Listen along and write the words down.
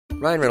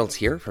Ryan Reynolds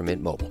here from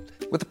Mint Mobile.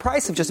 With the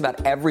price of just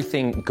about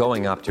everything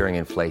going up during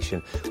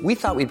inflation, we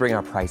thought we'd bring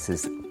our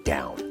prices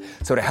down.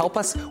 So to help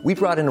us, we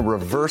brought in a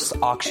reverse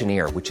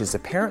auctioneer, which is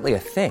apparently a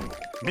thing.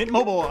 Mint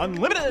Mobile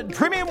Unlimited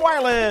Premium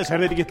Wireless. How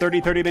to get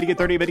 30, 30, bit to get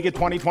 30, bit to get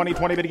 20, 20,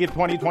 20, bit to get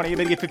 20, 20,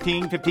 bit to get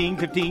 15, 15,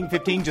 15,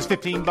 15, just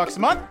 $15 a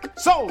month?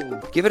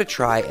 Sold! Give it a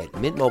try at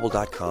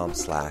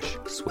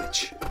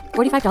mintmobile.com/switch.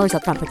 $45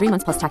 up front for 3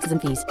 months plus taxes and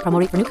fees. Promo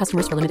rate for new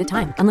customers for limited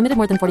time. Unlimited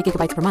more than 40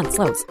 gigabytes per month.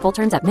 Slows full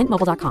terms at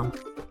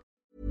mintmobile.com.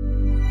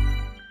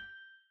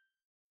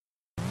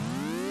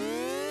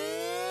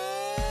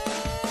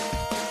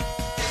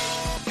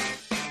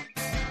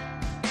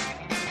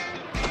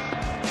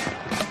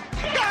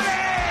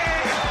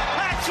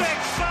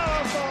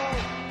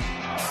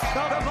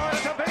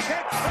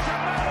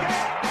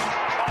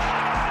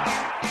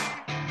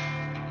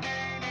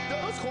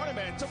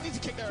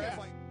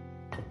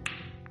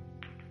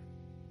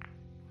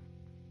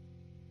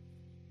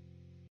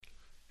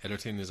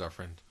 Editing is our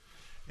friend.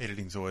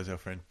 Editing's always our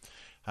friend.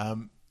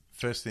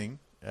 First thing,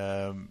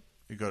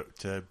 we got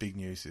big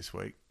news this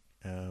week.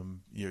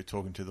 You're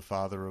talking to the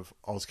father of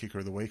Oz Kicker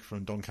of the Week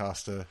from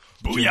Doncaster.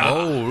 Booyah!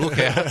 Oh, look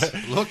out.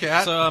 Look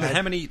out. So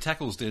how many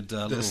tackles did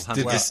this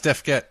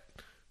Steph get?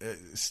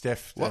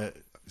 Steph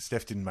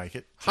didn't make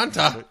it.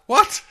 Hunter?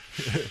 What?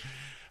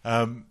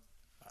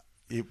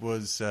 It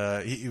was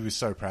he was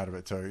so proud of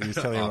it too. He was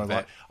telling everyone,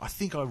 like, I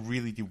think I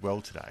really did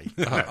well today.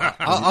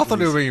 I thought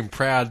he was being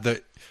proud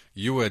that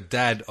you were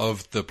dad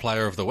of the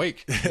player of the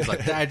week. He's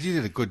like, Dad, you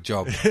did a good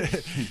job.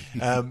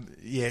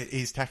 Yeah,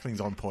 his tackling's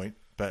on point,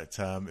 but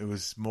it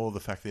was more the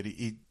fact that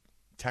he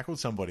tackled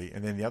somebody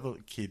and then the other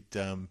kid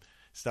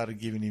started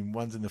giving him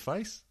ones in the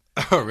face.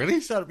 Oh, really?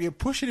 He started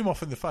pushing him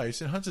off in the face,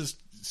 and Hunter's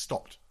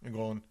stopped and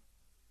gone,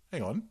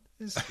 hang on.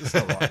 It's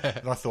not right.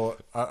 And I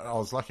thought, I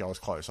was lucky I was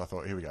close. I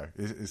thought, here we go.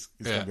 It's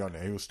going to be on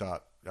there. He will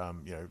start,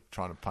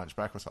 trying to punch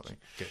back or something.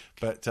 Okay.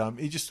 But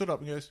he just stood up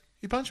and goes,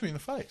 he punched me in the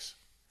face.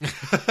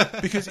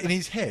 Because in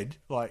his head,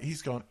 like,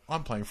 he's gone,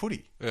 I'm playing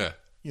footy. Yeah.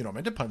 You're not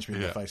meant to punch me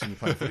in the face when you're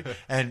playing footy.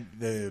 And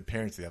the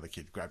parents of the other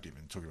kid grabbed him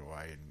and took him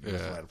away, and he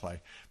was allowed to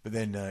play. But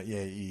then,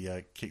 he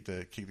kicked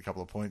a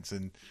couple of points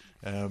and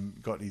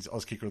got his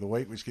Oz Kicker of the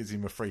Week, which gives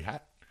him a free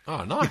hat.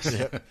 Oh, nice.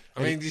 Yep.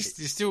 I mean, you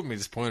still wouldn't be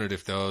disappointed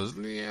if there was a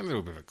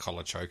little bit of a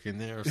collar choke in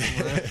there or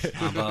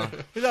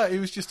something. No, he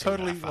was just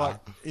totally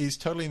he's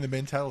totally in the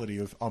mentality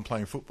of, I'm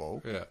playing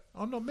football. Yeah.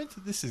 I'm not meant to,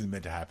 this isn't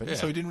meant to happen.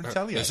 So he didn't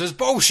retaliate. This is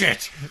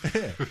bullshit.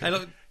 Hey,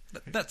 look,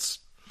 that's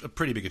a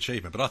pretty big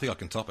achievement, but I think I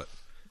can top it.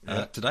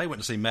 Today,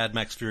 went to see Mad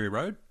Max Fury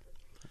Road.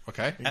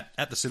 Okay.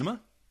 At the cinema.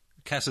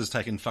 Cass has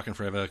taken fucking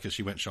forever because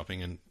she went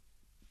shopping and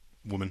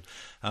woman.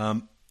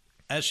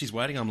 As she's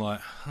waiting, I'm like,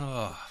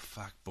 oh,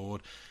 fuck,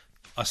 bored.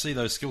 I see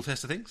those skill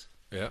tester things.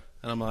 Yeah.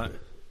 And I'm like,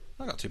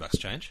 I got $2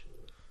 change.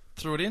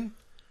 Threw it in.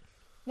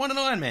 Won an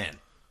Iron Man.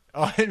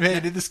 Iron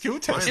Man did the skill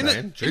test.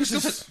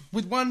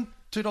 With one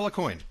 $2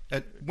 coin.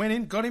 It went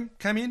in, got him,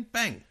 came in,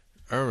 bang.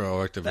 Oh, I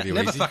worked a video.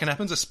 That never fucking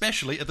happens,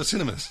 especially at the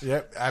cinemas.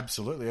 Yeah,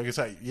 absolutely. Like I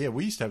say,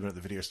 we used to have it at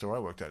the video store I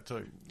worked at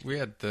too. We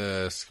had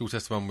the skill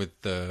test one with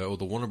all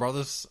the Warner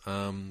Brothers,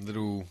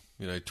 little,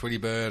 Tweety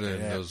Bird,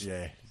 and there was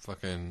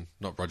fucking,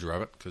 not Roger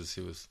Rabbit, because he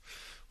was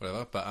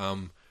whatever, but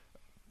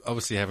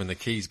obviously having the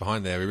keys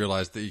behind there, we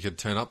realised that you could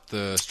turn up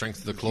the strength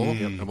of the claw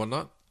and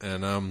whatnot.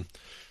 And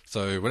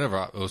so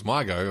whenever it was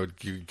my go,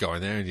 you'd go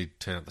in there and you'd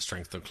turn up the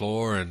strength of the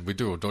claw, and we'd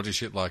do all dodgy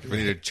shit. Like if we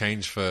needed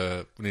change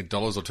we need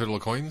dollars or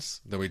 $2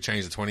 coins, then we'd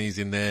change the 20s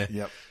in there.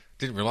 Yep.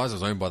 Didn't realise it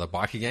was owned by the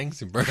bikie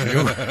gangs in Broken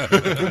Hill.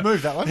 Good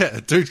move, that one.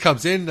 Yeah, dude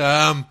comes in,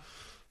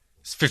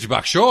 it's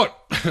 $50 short.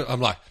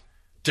 I'm like,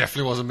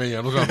 definitely wasn't me.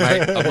 I'm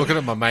looking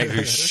at my mate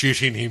who's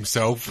shitting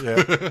himself.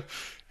 Yeah.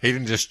 He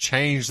didn't just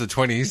change the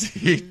 20s.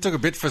 He took a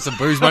bit for some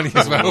booze money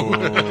as well.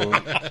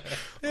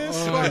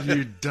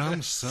 You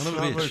dumb son of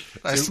a bitch.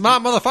 A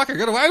smart motherfucker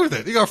got away with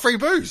it. He got free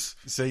booze.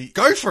 See,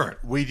 go for it.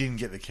 We didn't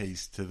get the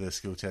keys to the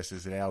skill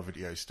testers at our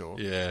video store.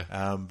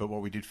 Yeah. But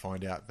what we did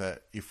find out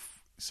that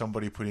if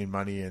somebody put in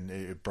money and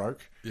it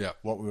broke,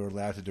 what we were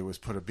allowed to do was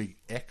put a big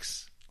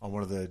X on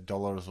one of the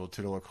 $1 or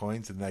 $2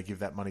 coins, and they give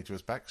that money to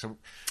us back. So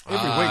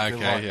every week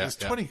they're like, there's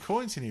 20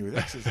 coins in here with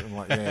X's. I'm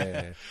like,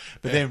 yeah.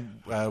 But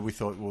then we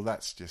thought, well,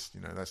 that's just,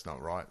 that's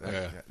not right.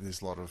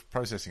 There's a lot of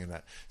processing in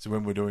that. So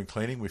when we're doing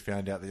cleaning, we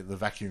found out that the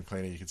vacuum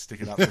cleaner, you can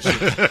stick it up for shit.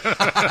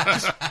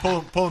 Just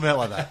pull them out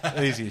like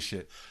that. Easy as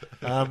shit.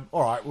 All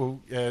right, well,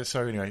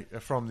 so anyway,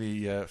 from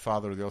the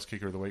father of the Oz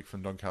Kicker of the Week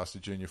from Doncaster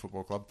Junior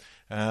Football Club,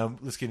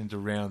 let's get into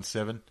round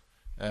 7.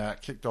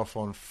 Kicked off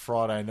on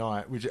Friday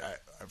night, which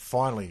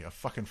finally a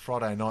fucking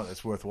Friday night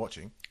that's worth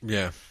watching.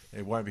 Yeah.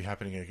 It won't be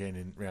happening again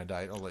in round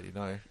 8, I'll let you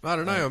know. I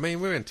don't know. I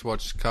mean, we went to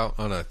watch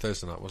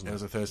Thursday night, wasn't it? It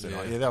was a Thursday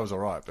night. Yeah, that was all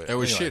right. But it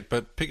was shit,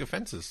 but pick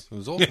offences. It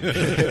was awesome.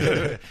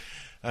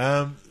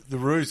 The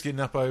Roos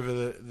getting up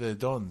over the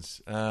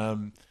Dons.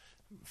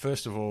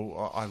 First of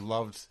all, I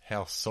loved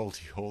how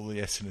salty all the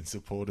Essendon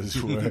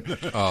supporters were.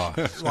 Oh,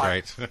 it's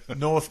great.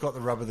 North got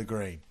the rub of the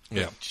green.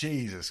 Yeah.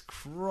 Jesus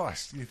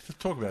Christ. You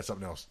talk about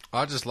something else.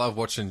 I just love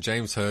watching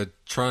James Hird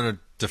trying to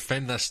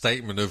defend that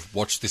statement of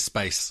watch this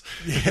space.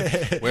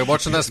 Yeah. We're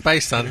watching that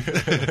space, son.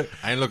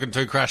 Ain't looking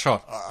too crash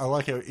hot. I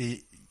like how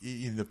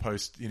in the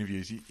post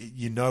interviews,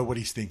 you know what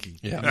he's thinking.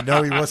 Yeah. You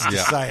know he wants to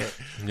say it.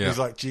 Yeah. He's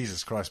like,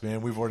 Jesus Christ, man,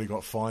 we've already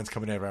got fines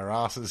coming out of our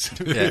asses.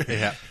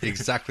 Yeah,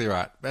 exactly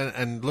right.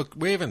 And look,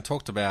 we haven't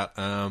talked about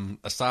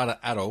Asada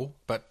at all,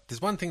 but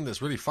there's one thing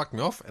that's really fucked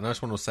me off, and I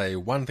just want to say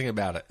one thing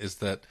about it, is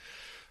that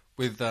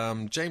with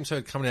James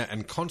Hird coming out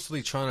and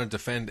constantly trying to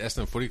defend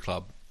Essendon Footy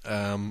Club,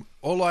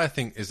 all I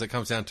think is that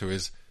comes down to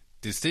is,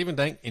 did Stephen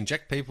Dank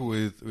inject people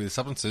with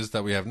substances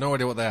that we have no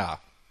idea what they are?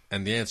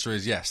 And the answer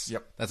is yes.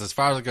 Yep. That's as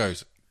far as it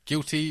goes.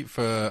 Guilty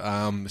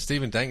for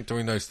Stephen Dank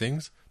doing those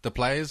things. The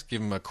players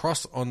give him a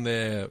cross on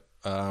their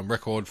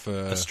record for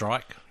A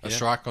strike. A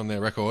strike on their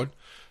record.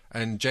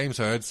 And James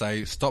Hird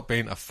say, stop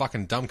being a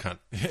fucking dumb cunt.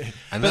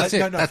 And that's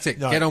it. That's it.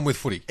 Get on with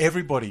footy.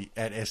 Everybody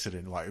at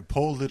Essendon, like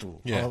Paul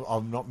Little,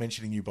 I'm not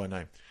mentioning you by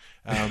name,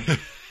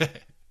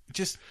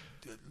 just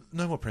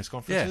no more press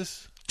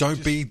conferences.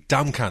 Don't be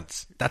dumb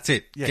cunts. That's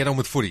it. Yeah. Get on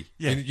with footy.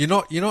 Yeah. You're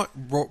not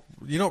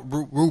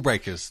rule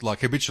breakers like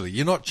habitually.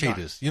 You're not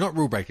cheaters. You're not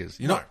rule breakers.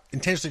 You're not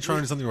intentionally trying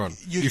to do something wrong.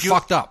 You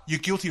fucked up. You're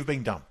guilty of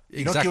being dumb.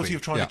 You're not Exactly. guilty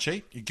of trying to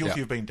cheat. You're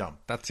guilty of being dumb.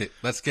 That's it.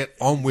 Let's get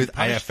on with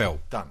punished. AFL.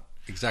 Done.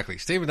 Exactly.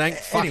 Stephen Dank,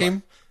 fuck Anyway.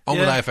 him. On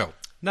with AFL.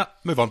 No,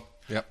 move on.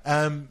 Yep.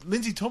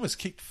 Lindsay Thomas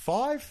kicked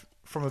 5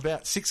 from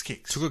about 6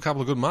 kicks. Took a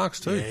couple of good marks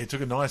too. Yeah, he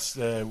took a nice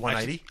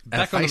 180.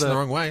 And facing the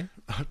wrong way.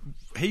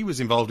 He was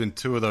involved in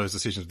 2 of those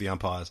decisions with the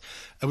umpires.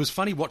 It was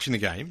funny watching the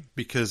game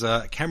because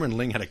Cameron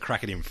Ling had a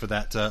crack at him for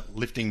that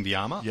lifting the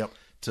armour. Yep.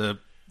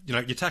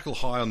 You tackle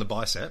high on the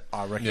bicep.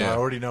 I reckon I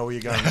already know where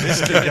you're going with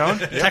this. Keep going.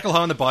 Yep. Tackle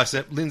high on the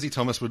bicep. Lindsay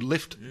Thomas would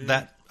lift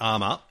that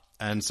arm up,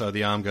 and so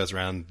the arm goes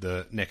around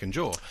the neck and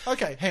jaw.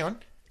 Okay, hang on.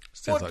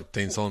 Sounds like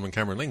Dean Solomon,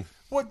 Cameron Ling.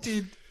 What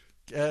did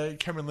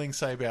Cameron Ling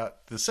say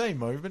about the same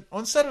movement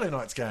on Saturday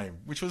night's game,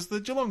 which was the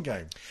Geelong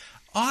game?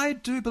 I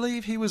do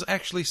believe he was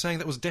actually saying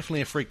that was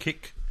definitely a free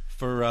kick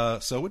for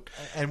Selwood.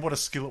 And what a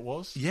skill it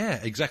was. Yeah,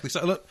 exactly.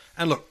 So look,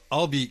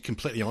 I'll be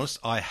completely honest.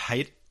 I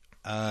hate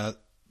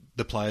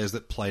the players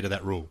that play to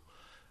that rule.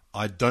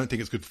 I don't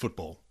think it's good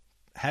football.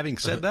 Having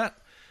said that,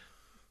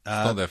 it's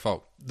not their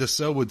fault. The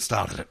Selwood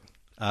started it,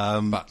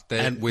 But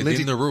they're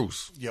within the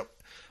rules. Yep.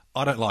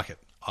 I don't like it.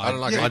 I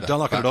don't like it. I don't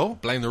like it at all.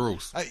 Blame the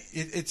rules.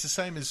 It's the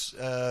same as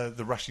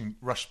the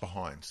rush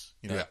behinds.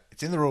 You know, Yeah.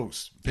 it's in the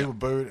rules. People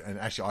booed it, and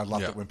actually, I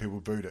loved it when people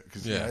booed it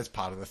because it's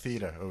part of the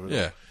theatre.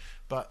 Yeah.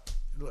 But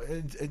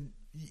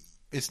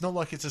it's not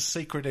like it's a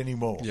secret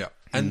anymore. Yeah.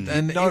 And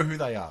you know who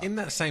they are. In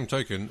that same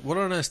token, what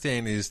I don't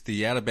understand is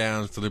the out of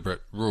bounds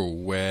deliberate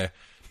rule where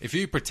if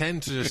you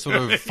pretend to just sort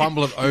of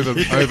fumble it over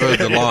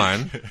the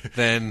line,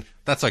 then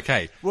that's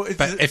okay. Well,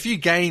 but if you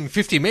gain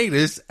 50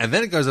 metres and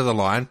then it goes over the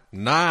line,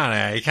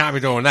 nah, you can't be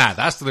doing that.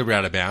 That's deliberate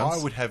out of bounds.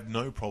 I would have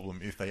no problem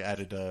if they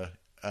added a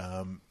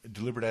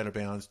deliberate out of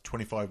bounds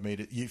 25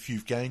 metres. If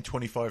you've gained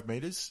 25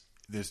 metres,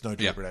 there's no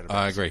deliberate out of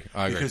bounds. I agree.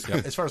 Because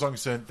as far as I'm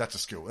concerned, that's a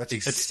skill. That's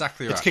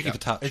exactly right. It's kicking to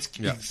touch. It's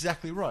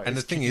exactly right. And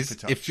It's the thing kicking is, to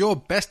touch. if your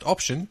best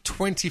option,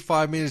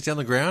 25 metres down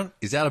the ground,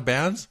 is out of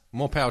bounds,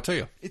 more power to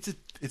you.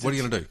 What are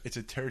you going to do? It's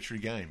a territory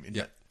game.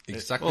 Yeah,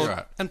 exactly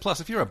right. And plus,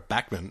 if you're a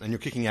backman and you're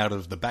kicking out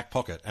of the back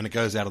pocket and it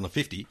goes out on the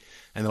 50,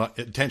 and they're like,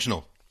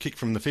 intentional kick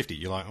from the 50,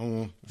 you're like,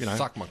 oh,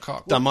 suck my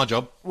cock. Done my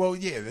job. Well,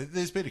 yeah,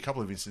 there's been a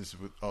couple of instances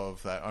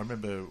of that. I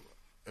remember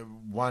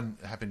one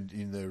happened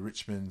in the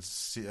Richmond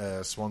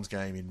Swans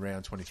game in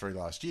round 23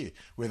 last year,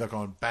 where they're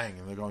going bang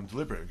and they're going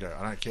deliberate and go,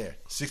 I don't care.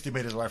 60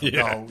 metres away from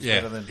goal is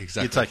better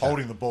than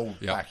holding the ball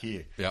back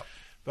here. Yep.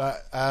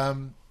 But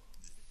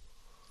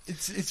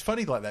it's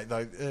funny like that,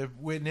 though.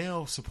 We're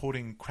now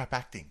supporting crap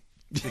acting.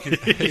 Because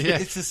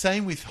it's the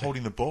same with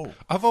holding the ball.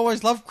 I've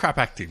always loved crap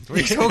acting. What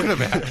are you talking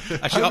about?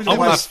 Actually, one of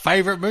my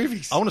favourite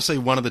movies. I want to see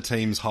one of the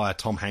teams hire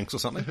Tom Hanks or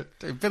something.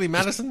 Billy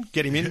Madison?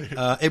 Get him in.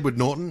 Edward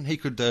Norton, he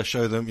could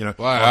show them,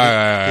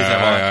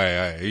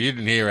 Hey, you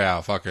didn't hear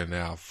our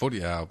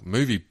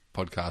movie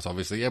podcast,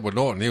 obviously. Edward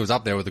Norton, he was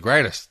up there with the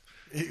greatest.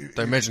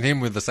 Don't mention him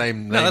with the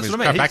same name as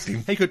crap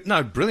acting. He could,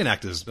 brilliant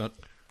actors. But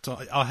so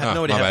I have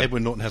no idea how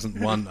Edward Norton hasn't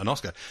won an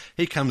Oscar.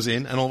 He comes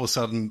in and all of a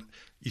sudden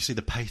you see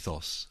the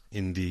pathos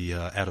in the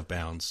out of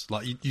bounds.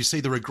 Like you see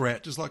the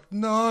regret, just like,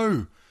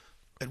 no,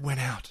 it went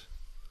out.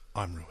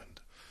 I'm ruined.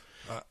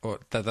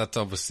 That's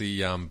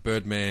obviously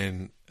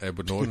Birdman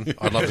Edward Norton.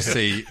 I'd love to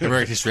see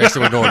American History X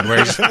Edward Norton, where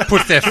he just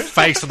puts their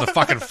face on the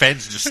fucking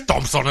fence and just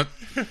stomps on it.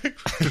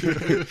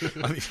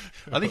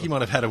 I think he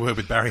might have had a word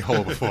with Barry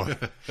Hall before.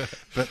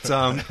 But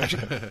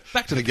actually,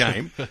 back to the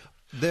game.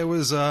 There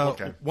was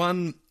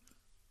one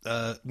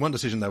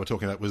decision they were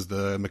talking about was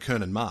the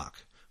McKernan mark,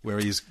 where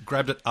he's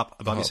grabbed it up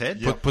above his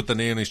head. Put the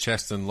knee on his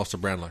chest and lost a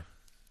Brownlow.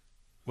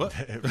 What?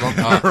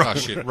 Wrong,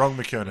 shit. Wrong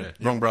McKernan.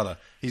 Wrong brother.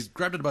 He's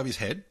grabbed it above his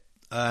head,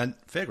 and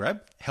fair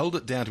grab, held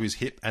it down to his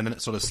hip, and then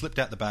it sort of slipped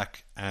out the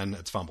back, and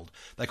it's fumbled.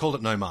 They called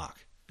it no mark.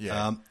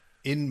 Yeah.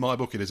 In my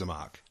book, it is a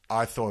mark.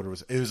 I thought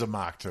it was a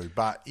mark too,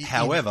 but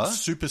however,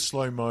 super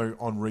slow-mo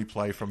on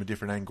replay from a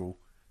different angle,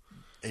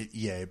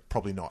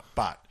 probably not.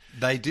 But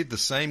they did the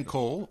same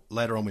call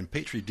later on when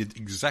Petrie did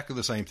exactly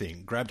the same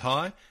thing. Grabbed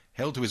high,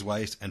 held to his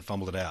waist, and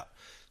fumbled it out.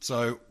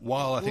 So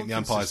while I think the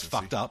umpires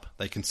fucked up,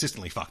 they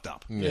consistently fucked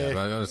up. Yeah, but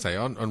I gotta say,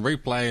 on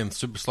replay and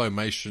super slow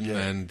motion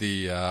and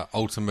the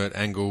ultimate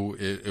angle,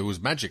 it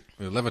was magic.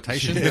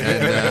 Levitation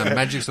and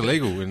magic's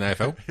illegal in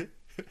AFL.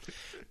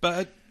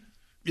 But,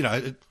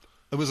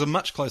 it was a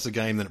much closer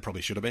game than it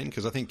probably should have been,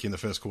 because I think in the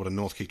first quarter,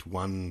 North kicked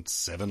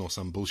 1-7 or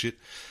some bullshit.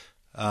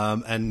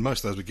 And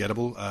most of those were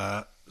gettable.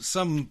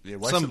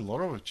 Wasted a lot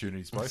of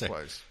opportunities both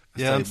ways.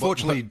 Yeah,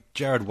 unfortunately,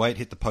 Jared Waite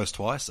hit the post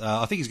twice.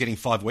 I think he's getting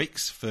 5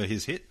 weeks for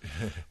his hit,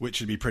 which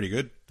should be pretty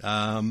good.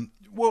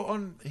 Well,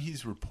 on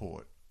his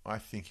report, I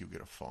think he'll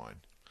get a fine.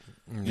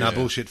 No,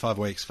 bullshit, 5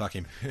 weeks, fuck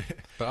him.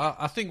 But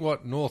I think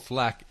what North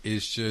lack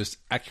is just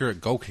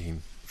accurate goal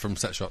kicking from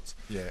set shots.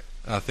 Yeah.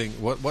 I think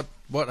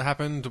what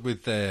happened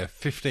with their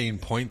 15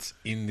 points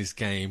in this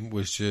game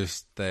was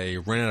just they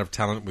ran out of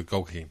talent with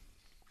goal kicking.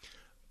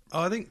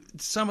 I think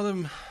some of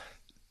them...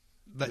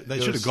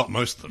 They should have got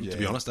most of them, to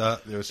be honest. There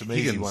were some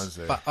easy ones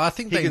there. But I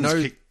think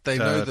Higgins they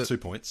know that 2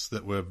 points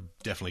that were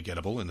definitely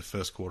gettable in the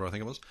first quarter, I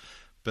think it was.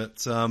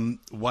 But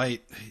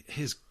Waite,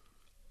 his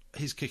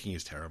kicking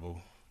is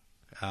terrible.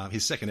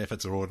 His second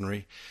efforts are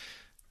ordinary.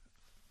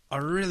 I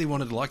really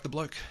wanted to like the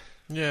bloke.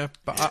 Yeah,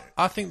 but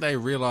I think they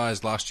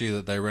realised last year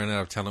that they ran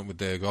out of talent with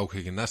their goal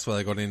kicking. That's why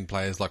they got in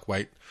players like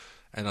Waite.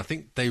 And I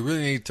think they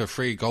really need to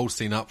free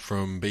Goldstein up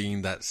from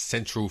being that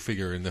central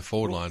figure in the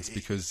forward lines,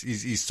 because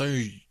he's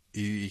so...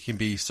 He can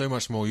be so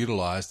much more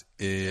utilised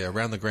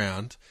around the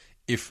ground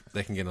if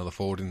they can get another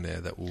forward in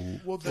there that will...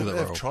 Well,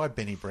 they've tried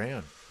Benny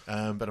Brown,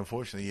 but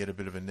unfortunately he had a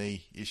bit of a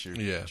knee issue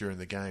during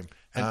the game.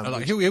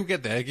 And he'll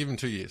get there, give him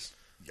 2 years.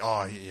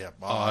 Oh, yeah.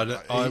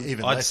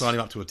 I'd sign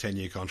him up to a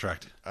 10-year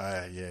contract.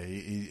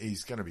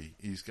 He's going to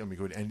be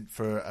good. And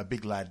for a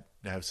big lad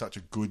to have such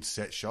a good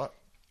set shot,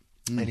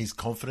 and he's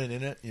confident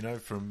in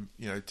it, from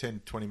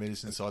 10, 20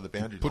 metres inside the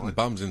boundary Putting line.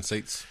 bums in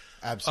seats.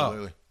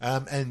 Absolutely.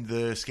 And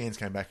the scans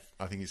came back.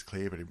 I think it's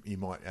clear, but he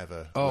might have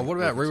a... what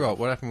about Rewalt?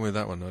 What happened with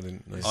that one? I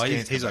didn't know.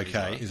 He's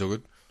okay. He's all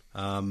good.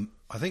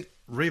 I think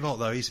Rewalt,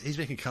 though, he's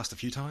been concussed a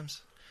few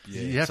times.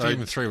 Yeah. You have to give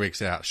him 3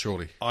 weeks out,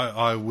 surely.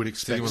 I would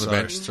expect him on the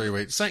bench 3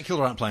 weeks. St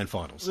Kilda aren't playing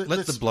finals.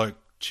 Let the bloke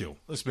chill.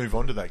 Let's move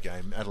on to that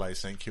game, Adelaide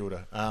St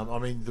Kilda.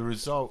 The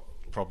result,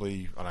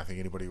 probably, I don't think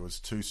anybody was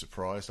too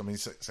surprised.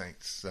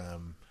 Saints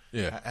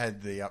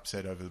had the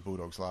upset over the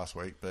Bulldogs last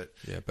week, but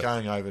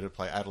going over to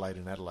play Adelaide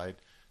in Adelaide,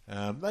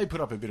 they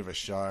put up a bit of a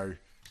show.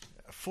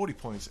 40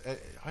 points.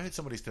 I heard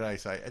somebody today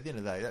say, at the end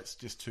of the day, that's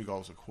just 2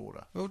 goals a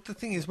quarter. Well, the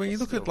thing is, when you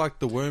look at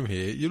the Worm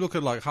here, you look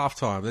at half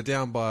time, they're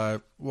down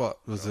by, 4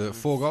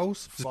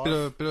 goals? Just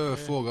a bit of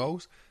 4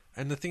 goals.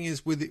 And the thing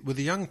is, with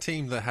a young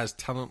team that has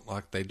talent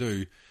like they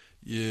do,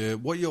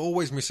 what you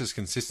always miss is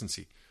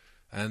consistency.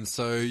 And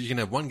so you can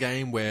have one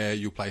game where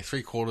you play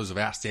 3 quarters of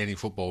outstanding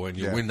football and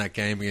you win that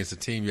game against a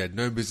team you had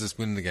no business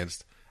winning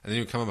against. And then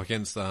you come up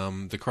against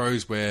the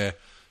Crows where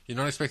you're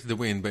not expected to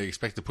win, but you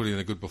expect to put in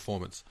a good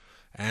performance.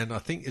 And I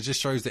think it just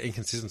shows the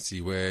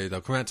inconsistency where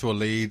they'll come out to a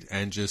lead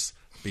and just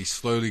be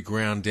slowly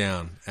ground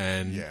down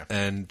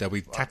and they'll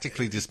be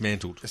tactically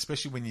dismantled.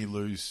 Especially when you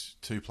lose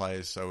 2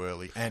 players so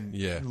early. And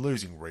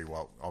losing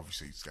Rewalt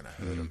obviously is going to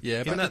hurt them.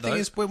 Yeah, but the thing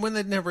is, when they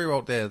didn't have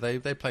Rewalt there,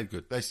 they played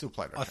good. They still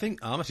played okay. I think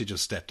Armitage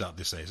just stepped up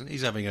this season.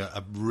 He's having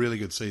a really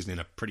good season in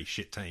a pretty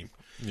shit team.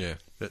 Yeah.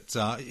 But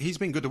he's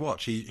been good to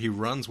watch. He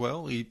runs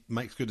well. He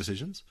makes good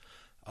decisions.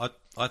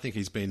 I think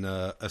he's been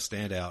a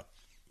standout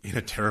in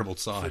a terrible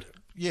side.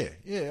 Yeah.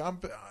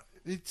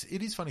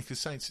 It is funny because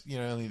Saints,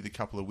 only the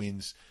couple of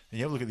wins, and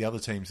you have a look at the other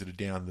teams that are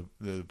down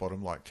the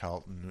bottom, like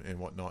Carlton and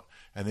whatnot,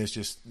 and there's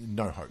just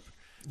no hope.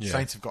 Yeah.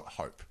 Saints have got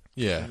hope.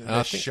 Yeah.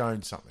 They've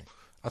shown something.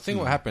 I think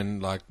what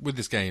happened, with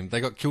this game,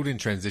 they got killed in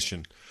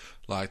transition.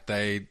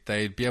 They'd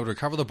be able to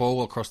recover the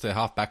ball across their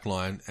half-back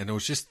line, and it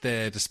was just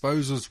their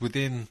disposals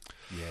within,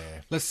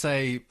 let's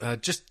say,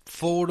 just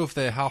forward of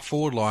their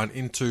half-forward line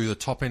into the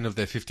top end of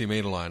their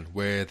 50-metre line,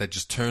 where they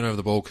just turn over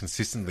the ball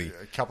consistently.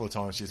 A couple of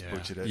times just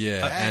butchered it.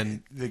 Yeah,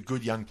 and the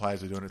good young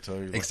players are doing it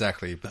too.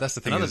 Exactly, but that's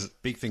the thing. Another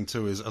big thing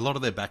too is a lot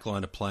of their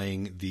backline are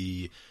playing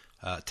the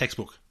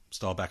textbook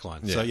style backline.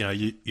 Yeah. So,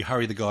 you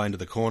hurry the guy into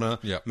the corner,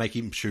 make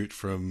him shoot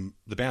from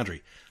the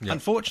boundary. Yep.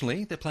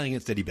 Unfortunately, they're playing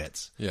against Eddie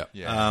Betts. Yeah.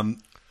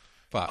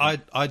 But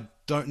I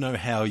don't know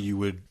how you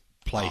would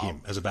play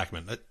him as a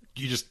backman.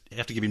 You just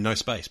have to give him no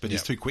space, but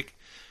he's too quick,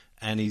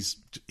 and he's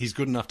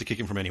good enough to kick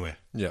him from anywhere.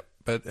 Yeah,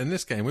 but in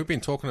this game, we've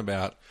been talking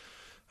about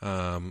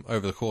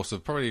over the course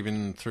of probably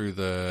even through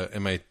the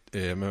MAT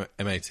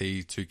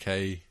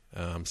 2K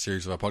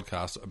series of our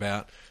podcast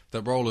about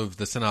the role of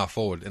the centre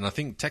forward, and I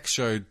think Tex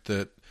showed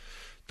that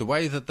the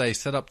way that they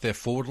set up their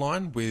forward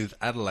line with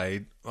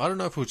Adelaide, I don't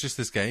know if it was just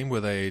this game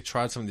where they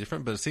tried something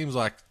different, but it seems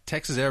like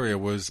Tex's area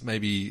was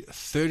maybe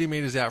 30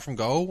 metres out from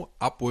goal,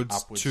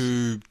 upwards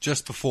to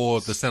just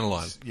before the centre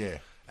line. Yeah.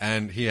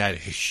 And he had a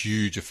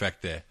huge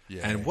effect there.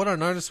 Yeah. And what I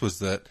noticed was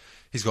that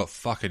He's got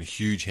fucking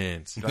huge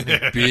hands,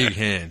 big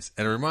hands,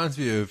 and it reminds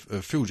me of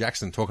Phil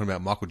Jackson talking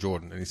about Michael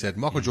Jordan. And he said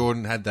Michael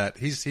Jordan had that.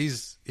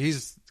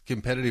 His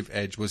competitive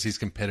edge was his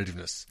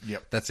competitiveness.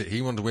 Yep, that's it.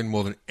 He wanted to win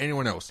more than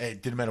anyone else.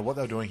 It didn't matter what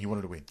they were doing; he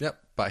wanted to win.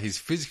 Yep, but his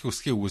physical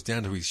skill was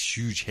down to his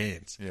huge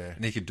hands. Yeah,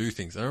 and he could do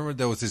things. I remember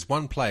there was this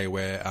one play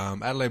where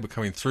Adelaide were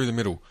coming through the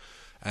middle,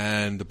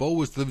 and the ball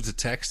was delivered to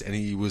Tex, and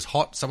he was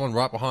hot. Someone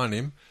right behind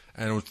him,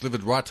 and it was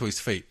delivered right to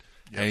his feet,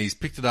 and he's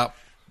picked it up.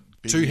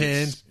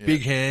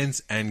 Big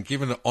hands, and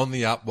given it on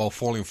the up while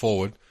falling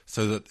forward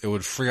so that it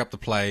would free up the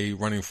play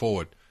running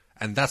forward.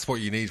 And that's what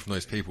you need from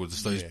those people,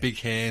 just those big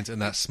hands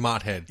and that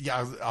smart head.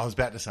 Yeah, I was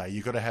about to say,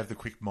 you've got to have the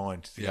quick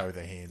mind to go with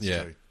their hands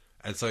too.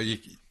 And so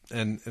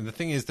and the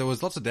thing is, there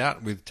was lots of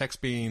doubt with Tex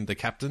being the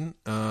captain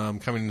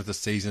coming into the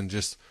season,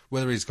 just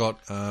whether he's got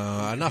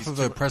enough of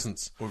a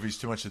presence. Or if he's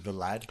too much of the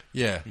lad.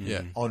 Yeah.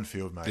 On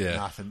field, mate. Yeah.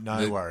 Nothing,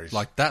 no worries.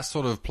 Like that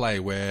sort of play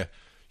where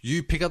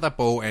you pick up that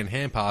ball and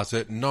hand pass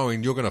it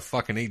knowing you're going to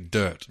fucking eat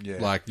dirt. Yeah.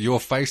 Like your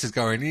face is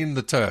going in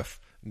the turf.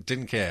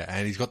 Didn't care.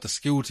 And he's got the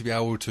skill to be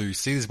able to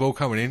see this ball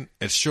coming in.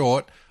 It's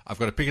short. I've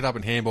got to pick it up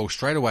and handball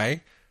straight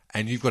away.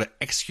 And you've got to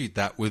execute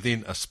that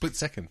within a split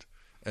second.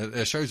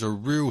 It shows a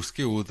real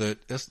skill that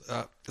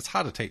it's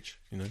hard to teach,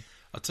 you know.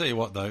 I'll tell you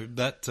what, though,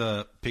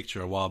 that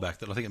picture a while back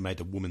that I think it made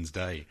the Women's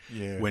Day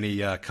when he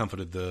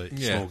comforted the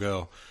small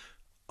girl.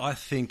 I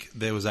think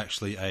there was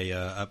actually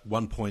a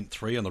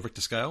 1.3 on the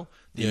Richter scale,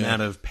 the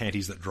amount of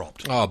panties that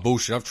dropped. Oh,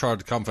 bullshit. I've tried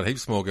to comfort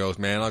heaps of small girls,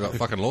 man. I got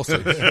fucking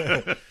lawsuits.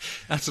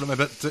 That's what I mean.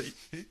 But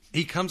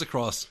he comes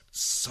across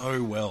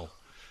so well.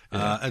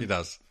 He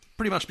does.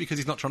 Pretty much because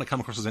he's not trying to come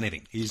across as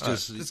anything. He's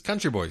just... It's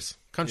country boys.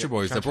 Country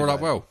boys. They're brought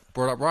up well.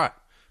 Brought up right.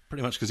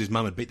 Pretty much because his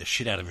mum would beat the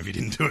shit out of him if he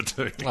didn't do it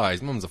too. Oh,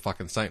 his mum's a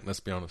fucking saint, let's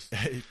be honest.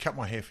 He cut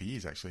my hair for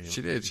years, actually.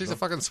 She did. She's a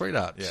fucking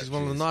sweetheart. Yeah, she's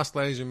one of the nice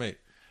ladies you meet.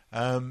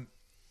 And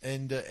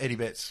Eddie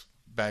Betts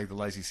bagged the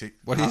lazy sick.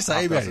 What do you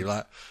say about him?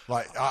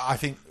 Like, I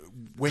think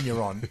when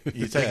you're on,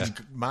 you're taking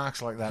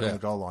marks like that on the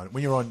goal line.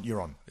 When you're on,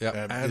 you're on.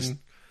 Yeah. And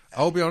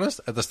I'll be honest,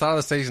 at the start of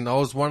the season, I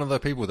was one of the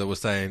people that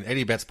was saying,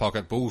 Eddie Betts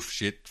pocket,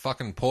 bullshit,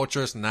 fucking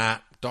Portress, nah,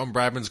 Don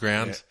Bradman's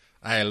ground.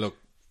 Yeah. Hey, look,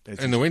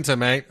 in the winter,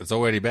 mate, it's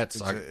all Eddie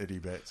Betts. Eddie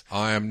Betts.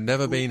 I am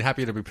never been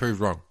happy to be proved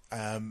wrong.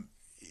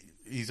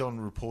 He's on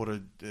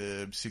reported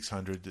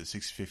 600 to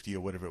 650 or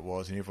whatever it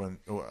was, and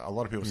a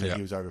lot of people said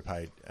he was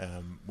overpaid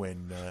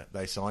when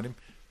they signed him.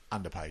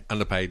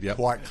 Underpaid, yep.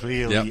 Quite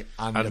clearly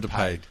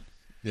underpaid.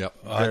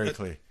 Yep. Very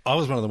clear. I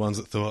was one of the ones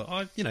that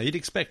thought, you'd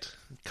expect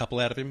a couple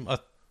out of him.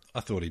 I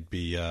thought he'd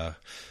be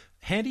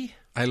handy.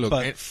 Hey, look,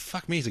 but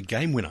fuck me, he's a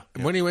game winner.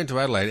 When he went to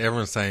Adelaide,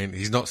 everyone's saying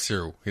he's not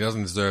Cyril. He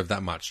doesn't deserve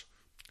that much.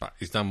 But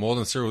he's done more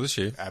than Cyril this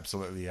year.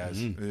 Absolutely has.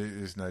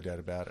 There's no doubt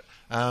about it.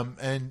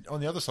 And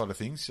on the other side of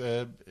things,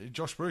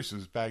 Josh Bruce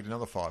has bagged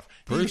another 5.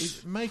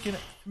 He's making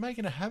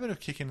a habit of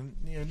kicking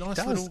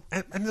nice little...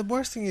 And the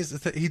worst thing is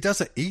that he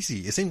does it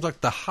easy. It seems like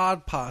the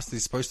hard pass that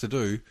he's supposed to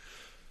do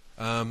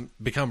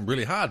become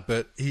really hard,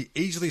 but he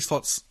easily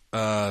slots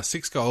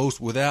 6 goals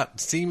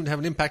without seeming to have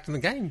an impact in the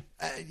game.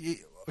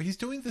 He's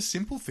doing the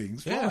simple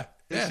things right.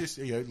 Yeah. It's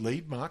just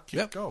lead, mark,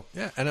 kick, goal.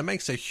 Yeah, and it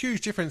makes a huge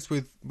difference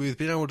with being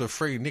able to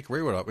free Nick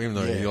Reward up, even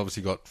though he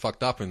obviously got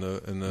fucked up in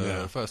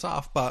the first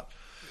half. But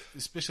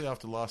especially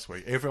after last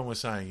week, everyone was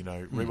saying,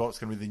 Rewalt's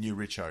going to be the new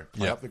Richo.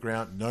 Play up the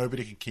ground,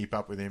 nobody can keep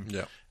up with him.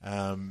 Yeah.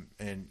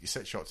 And your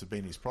set shots have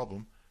been his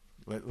problem.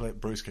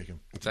 Let Bruce kick him.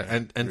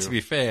 Exactly. And to be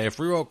fair, if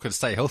Rewalt could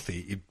stay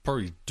healthy, he'd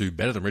probably do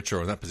better than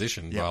Richo in that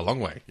position by a long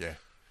way. Yeah.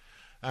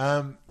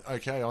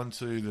 Okay, on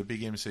to the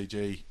big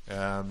MCG,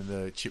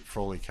 the Chip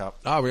Frawley Cup.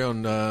 We're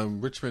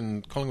on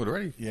Richmond Collingwood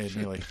already? Yeah,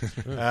 nearly.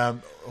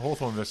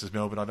 Hawthorn versus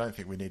Melbourne, I don't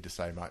think we need to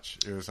say much.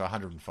 It was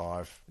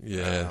 105.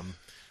 Yeah.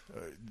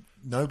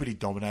 Nobody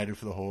dominated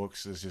for the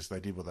Hawks. It's just they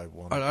did what they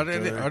wanted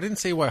I didn't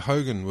see why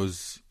Hogan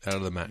was out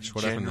of the match.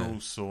 What happened there?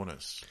 General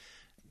soreness.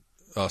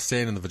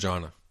 Sand in the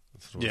vagina.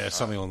 Yeah,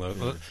 something on those.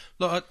 Yeah.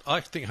 Look, I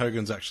think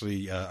Hogan's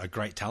actually a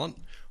great talent.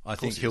 I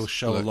think he'll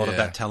show a lot of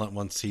that talent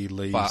once he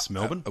leaves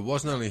Melbourne. It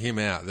wasn't only him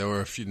out. There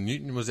were a few...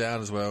 Newton was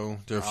out as well.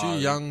 There were a few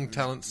young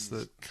talents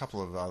that... A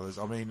couple of others.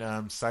 I mean,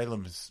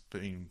 Salem has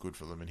been good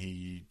for them, and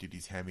he did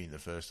his hammy in the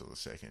first or the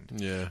second.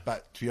 Yeah.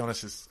 But to be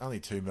honest, it's only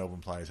 2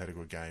 Melbourne players had a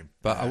good game.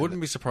 But I wouldn't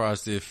be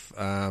surprised if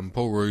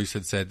Paul Roos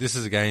had said, this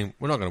is a game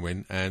we're not going to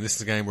win, and this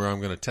is a game where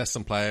I'm going to test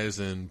some players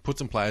and put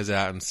some players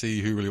out and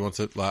see who really wants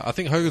it. Like, I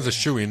think Hogan's a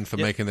shoo-in for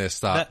making their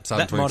start.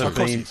 That might have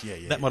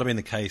been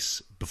the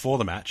case before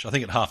the match. I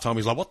think at halftime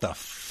he's like, what the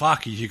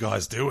fuck are you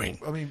guys doing?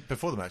 I mean,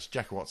 before the match,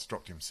 Jack Watts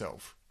dropped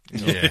himself.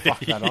 Fuck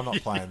that, I'm not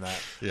playing that.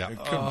 Yeah.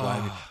 Couldn't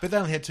blame him. But they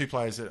only had 2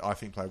 players that I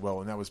think played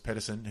well, and that was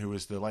Pedersen, who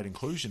was the late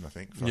inclusion, I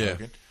think, for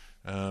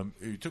Hogan,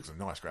 who took some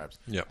nice grabs.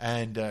 Yep.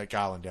 And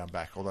Garland down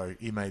back, although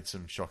he made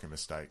some shocking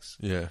mistakes.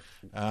 Yeah.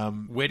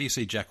 Where do you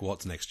see Jack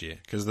Watts next year?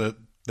 Because the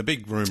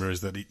big rumour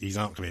is that he's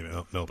not going to be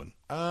at Melbourne.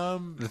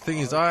 The thing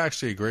is, I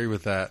actually agree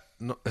with that.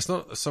 It's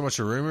not so much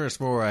a rumour,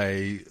 it's more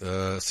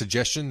a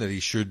suggestion that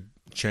he should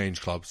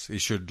change clubs. He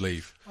should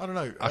leave. I don't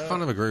know. I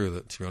kind of agree with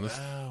it, to be honest.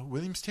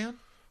 Williamstown?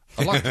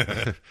 I'd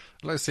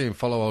like to see him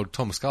follow old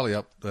Tom Scully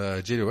up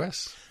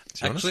GWS.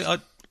 Actually,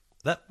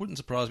 that wouldn't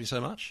surprise me so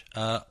much,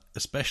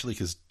 especially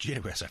because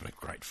GWS having a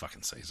great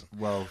fucking season.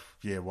 Well,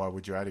 yeah, why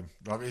would you add him?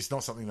 I mean, it's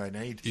not something they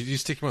need. You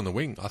stick him on the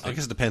wing, I think. I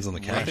guess it depends on the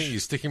cash. I think you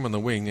stick him on the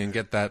wing and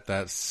get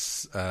that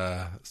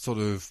sort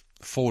of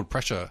forward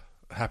pressure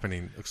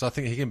happening, because I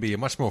think he can be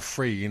much more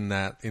free in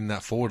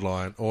that forward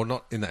line, or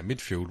not in that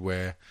midfield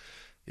where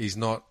he's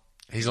not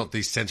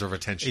the centre of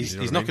attention.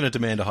 He's not going to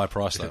demand a high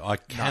price though. I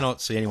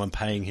cannot see anyone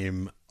paying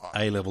him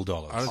A-level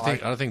dollars. I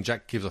don't think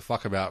Jack gives a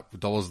fuck about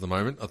dollars at the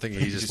moment. I think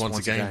he just wants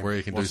a game where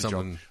he can do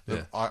something.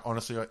 Yeah.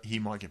 Honestly, he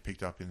might get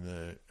picked up in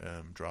the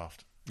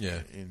draft. Yeah.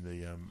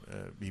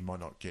 He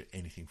might not get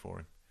anything for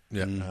him.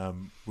 Yeah.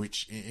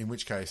 In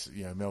which case,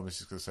 Melbourne's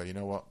just going to say, you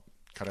know what,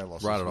 cut our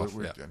losses. Write it off.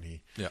 We're done here.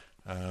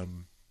 Yeah.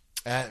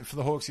 And for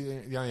the Hawks,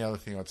 the only other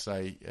thing I'd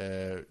say,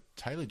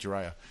 Taylor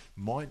Juraya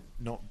might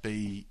not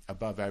be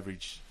above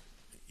average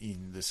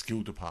in the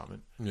skill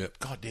department. Yep.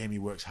 God damn, he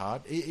works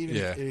hard. Even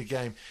in a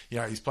game,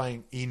 he's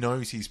playing. He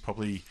knows he's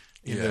probably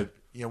in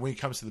the. When it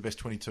comes to the best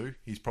 22,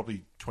 he's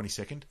probably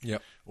 22nd.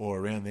 Yep. Or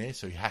around there.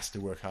 So he has to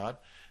work hard.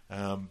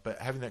 But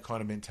having that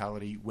kind of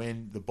mentality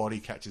when the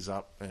body catches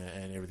up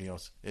and everything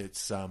else,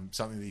 it's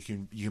something that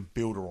you can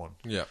build her on.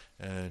 Yeah.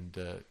 And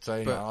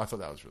I thought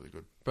that was really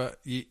good. But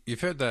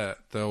you've heard the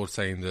old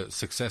saying that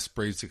success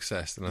breeds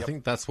success, and I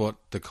think that's what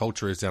the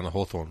culture is down at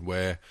Hawthorn,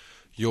 where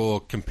you're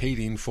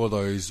competing for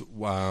those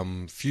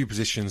few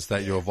positions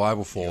that you're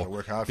viable for,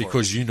 work hard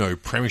because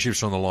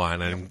premierships are on the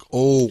line, and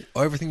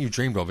everything you've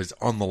dreamed of is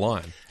on the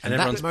line, and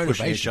everyone's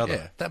pushing each other.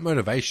 Yeah, that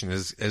motivation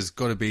has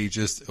got to be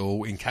just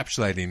all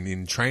encapsulating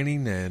in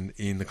training and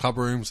in the club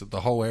rooms,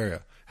 the whole area.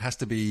 It has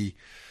to be,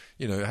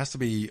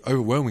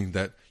 overwhelming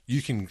that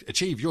you can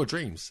achieve your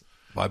dreams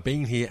by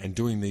being here and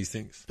doing these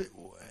things. But,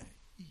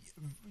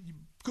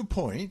 good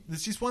point.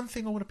 There's just one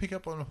thing I want to pick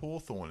up on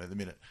Hawthorn at the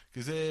minute,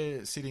 because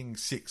they're sitting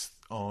 6th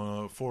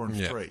on 4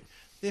 and 3.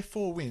 Their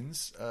 4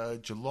 wins: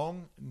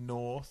 Geelong,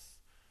 North,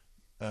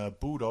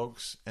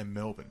 Bulldogs, and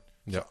Melbourne.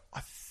 Yeah, so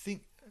I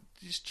think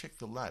just check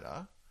the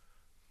ladder.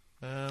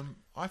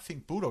 I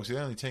think Bulldogs are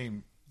the only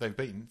team they've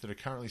beaten that are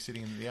currently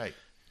sitting in the 8.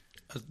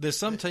 There's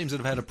some teams that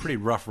have had a pretty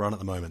rough run at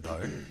the moment,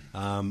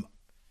 though.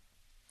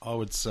 I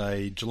would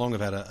say Geelong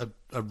have had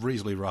a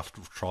reasonably rough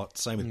trot.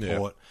 Same with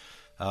Port.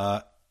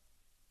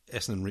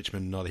 Essendon and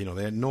Richmond, neither here nor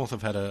there. North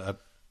have had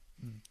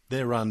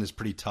their run is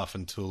pretty tough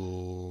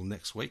until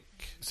next week.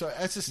 So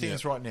as it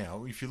stands right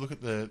now, if you look at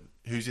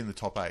who's in the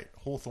top 8,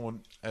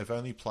 Hawthorn have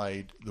only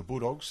played the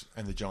Bulldogs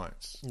and the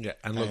Giants. Yeah,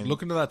 and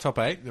look into that top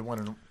 8.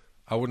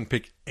 I wouldn't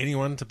pick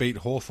anyone to beat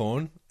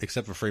Hawthorn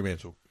except for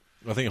Fremantle.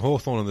 I think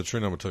Hawthorn are the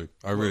true number 2.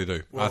 I really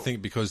do. I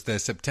think because their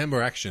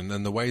September action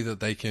and the way that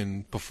they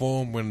can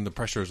perform when the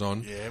pressure is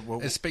on,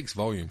 it speaks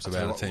volumes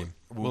about a team.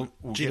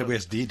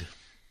 GWS did.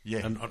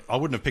 Yeah, and I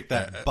wouldn't have picked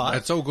that. But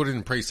it's all good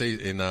in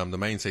pre-season, in the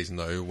main season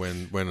though.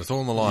 When it's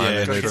all on the line,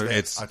 and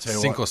it's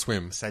sink or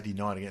swim. Saturday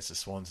night against the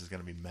Swans is going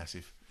to be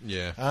massive.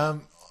 Yeah.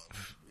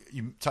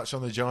 You touched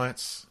on the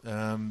Giants.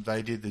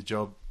 They did the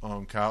job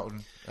on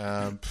Carlton.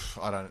 I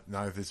don't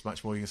know if there's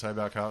much more you can say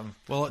about Carlton.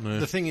 Well,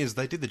 the thing is,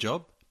 they did the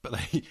job, but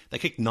they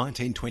kicked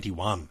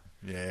 19-21.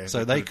 Yeah,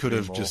 so they could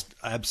have just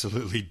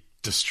absolutely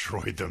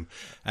destroyed them.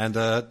 And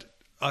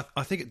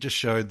I think it just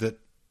showed that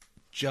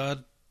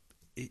Judd,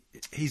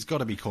 he's got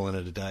to be calling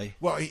it a day.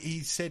 Well, he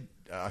said,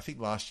 I think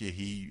last year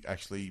he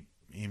actually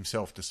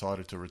himself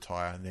decided to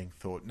retire and then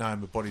thought, no,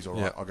 my body's all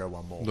right, I'll go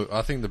one more. Look,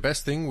 I think the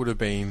best thing would have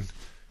been,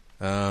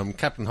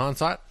 Captain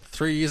Hindsight,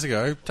 3 years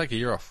ago, take a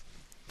year off.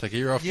 Take a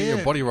year off, get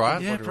your body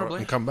right,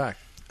 and come back.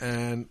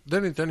 And the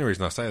only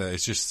reason I say that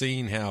is just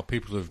seeing how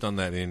people have done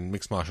that in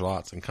mixed martial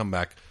arts and come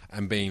back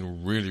and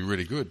being really,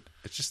 really good.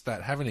 It's just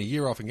that having a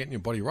year off and getting your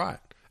body right,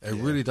 it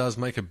really does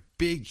make a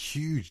big,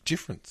 huge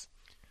difference.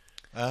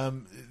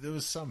 There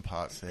was some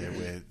parts there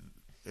where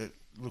it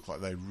looked like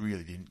they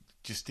really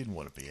didn't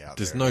want to be out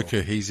There's there. There's no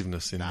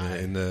cohesiveness in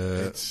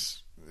the...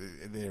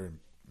 They're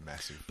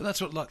massive. But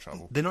that's what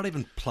trouble. They're not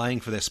even playing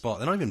for their spot.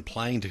 They're not even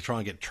playing to try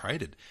and get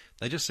traded.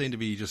 They just seem to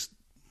be just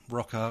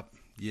rock up,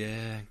 get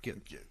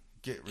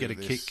a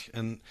kick,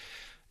 and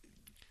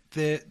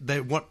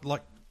they want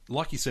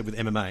like you said with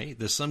MMA.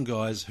 There's some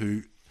guys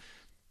who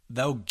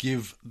they'll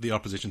give the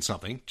opposition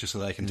something just so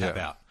they can tap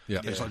out.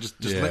 Yeah, it's like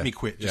just let me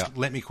quit. Just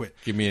let me quit.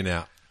 Give me an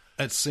out.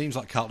 It seems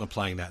like Carlton are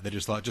playing that. They're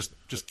just like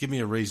just give me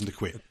a reason to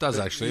quit. It does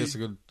actually. That's a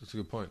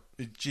good point.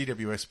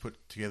 GWS put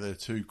together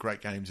 2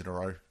 great games in a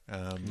row.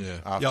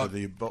 After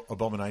the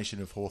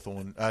abomination of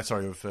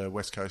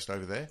West Coast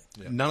over there.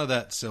 Yeah. None of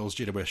that sells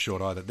GWS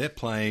short either. They're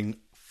playing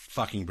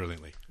fucking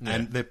brilliantly. Yeah.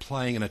 And they're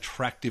playing an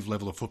attractive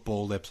level of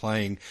football. They're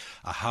playing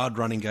a hard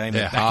running game.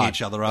 They're backing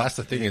each other up. That's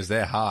the thing is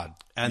they're hard.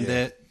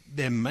 And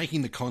they're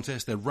making the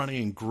contest. They're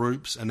running in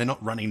groups, and they're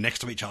not running next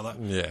to each other.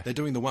 Yeah. They're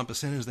doing the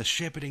 1%ers. They're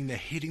shepherding. They're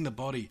hitting the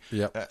body.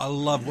 Yep. I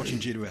love watching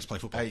GWS play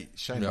football. Hey,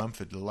 Shane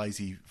Mumford, the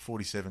lazy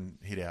 47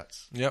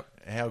 hit-outs. Yep.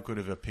 How good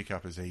of a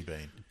pickup has he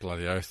been?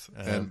 Bloody oath.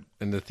 And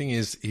the thing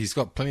is, he's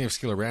got plenty of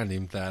skill around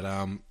him that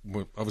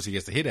obviously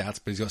gets the hit-outs,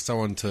 but he's got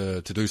someone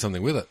to do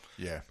something with it.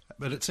 Yeah.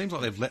 But it seems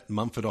like they've let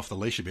Mumford off the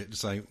leash a bit to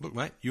say, look,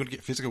 mate, you want to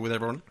get physical with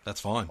everyone?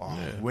 That's fine.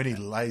 When he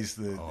lays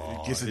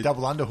gets the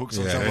double underhooks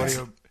on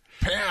somebody,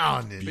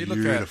 pound.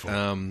 Beautiful.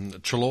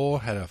 Treloar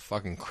had a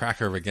fucking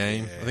cracker of a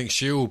game. I think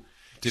Shield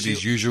did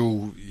his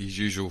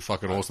usual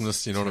fucking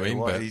awesomeness, you know what I mean?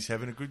 But he's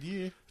having a good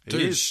year.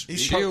 Dude,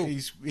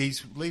 he's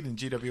leading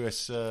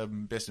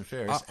GWS best and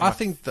fairest. I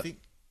think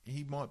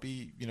he might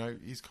be,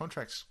 his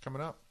contract's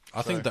coming up.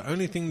 I think the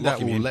only thing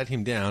that will let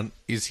him down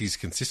is his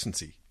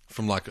consistency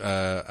from like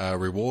a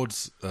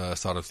rewards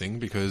side of thing,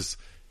 because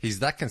he's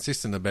that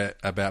consistent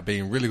about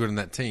being really good in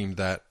that team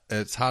that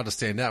it's hard to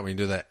stand out when you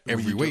do that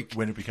every week.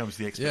 When it becomes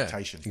the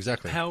expectation. Yeah,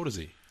 exactly. How old is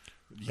he?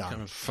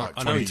 Young.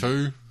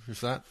 22,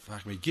 if that.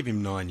 Fuck me, give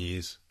him 9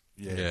 years.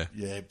 Yeah,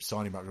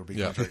 sign him up to a big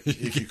contract.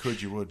 If you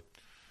could, you would.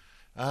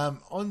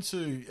 On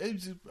to it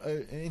was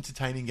an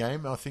entertaining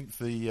game. I think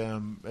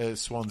the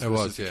Swans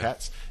versus the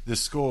Cats. The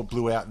score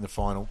blew out in the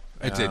final.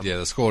 It did, yeah.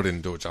 The score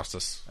didn't do it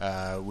justice.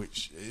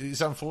 Which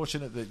is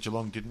unfortunate that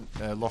Geelong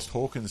didn't lost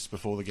Hawkins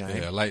before the game.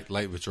 Yeah, late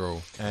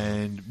withdrawal.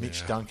 And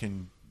Mitch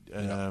Duncan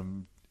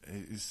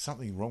is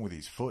something wrong with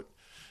his foot,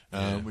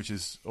 which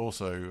is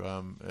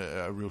also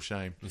a real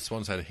shame. The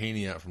Swans had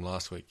Heaney out from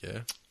last week.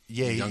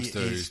 Yeah, youngster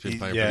who's been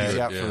playing he's pretty good.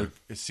 out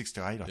for 6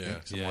 to 8, I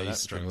think. Something like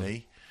he's that for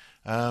knee.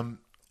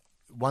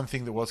 One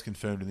thing that was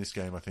confirmed in this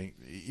game, I think,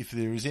 if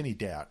there is any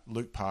doubt,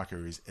 Luke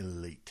Parker is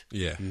elite.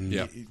 Yeah.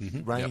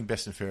 Reigning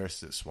best and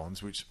fairest at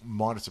Swans, which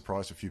might have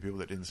surprised a few people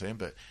that didn't see him,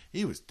 but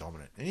he was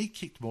dominant. And he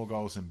kicked more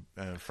goals than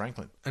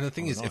Franklin. And the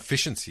thing is,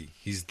 efficiency.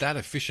 He's that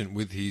efficient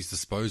with his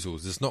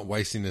disposals. It's not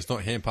wasting, it's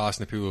not hand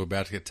passing to people who are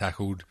about to get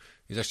tackled.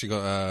 He's actually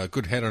got a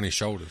good head on his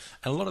shoulders.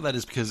 And a lot of that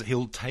is because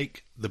he'll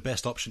take the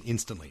best option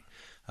instantly.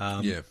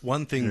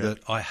 One thing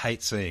that I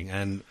hate seeing,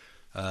 and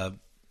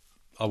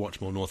I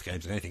watch more North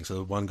games than anything, so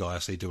the one guy I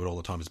see do it all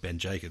the time is Ben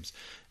Jacobs.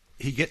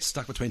 He gets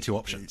stuck between two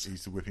options.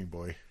 He's the whipping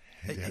boy.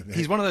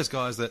 He's one of those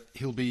guys that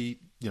he'll be,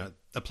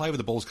 a play with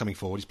the ball's coming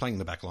forward, he's playing in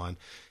the back line.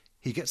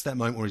 He gets that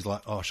moment where he's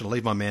like, should I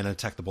leave my man and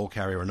attack the ball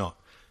carrier or not?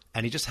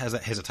 And he just has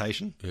that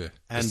hesitation. Yeah.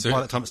 And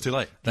by that time it's too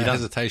late. That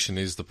hesitation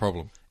is the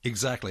problem.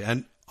 Exactly.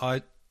 And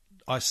I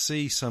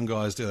see some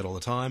guys do that all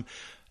the time,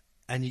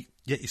 and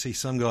yet you see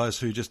some guys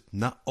who just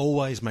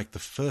always make the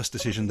first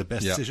decision the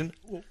best decision.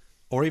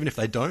 Or even if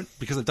they don't,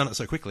 because they've done it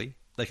so quickly,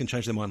 they can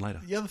change their mind later.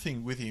 The other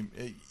thing with him,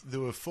 there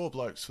were 4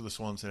 blokes for the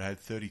Swans that had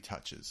 30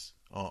 touches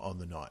on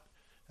the night.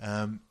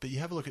 But you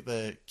have a look at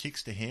the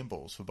kicks to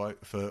handballs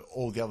for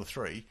all the other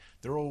 3.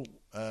 They're all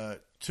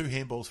 2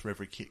 handballs for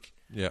every kick.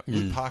 Yeah.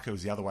 Luke Parker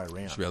was the other way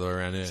around. It's the other way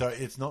around, yeah. So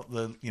it's not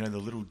the the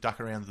little duck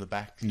around the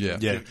back. Yeah.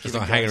 It's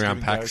not hanging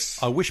around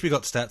packs. I wish we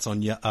got stats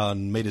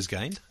on metres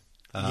gained.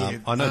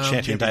 I know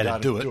Champion Data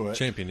do it.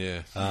 Champion, yeah.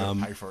 You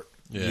gotta pay for it.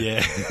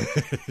 Yeah.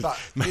 But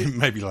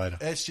maybe later.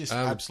 It's just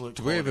absolute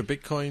Do we have a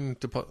Bitcoin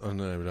deposit? Oh,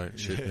 no, we don't.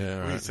 Shit.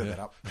 Yeah, we set that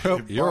up. Well,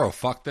 you're all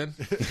fucked then.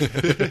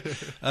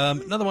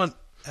 Another one,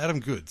 Adam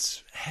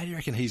Goods. How do you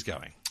reckon he's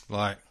going?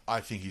 I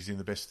think he's in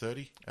the best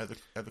 30 at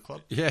the club.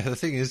 Yeah, the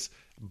thing is,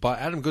 by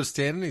Adam Goods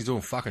standing, he's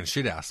doing fucking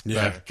shit house.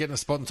 Yeah. But getting a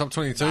spot in top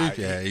 22,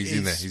 he's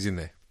in there. He's in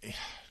there.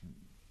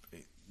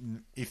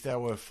 If they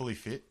were fully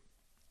fit,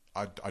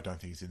 I don't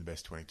think he's in the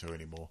best 22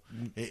 anymore.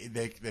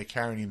 They're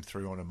carrying him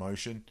through on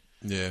emotion.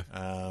 Yeah.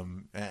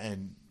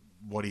 And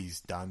what he's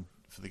done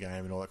for the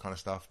game and all that kind of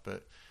stuff.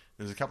 But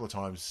there's a couple of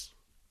times,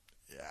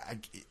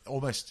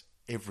 almost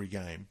every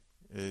game,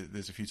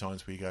 there's a few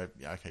times where you go,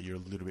 okay, you're a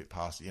little bit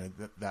past,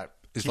 that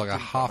it's like a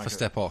half a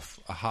step off.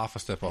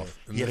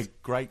 He had a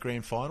great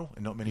grand final,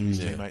 and not many of his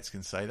teammates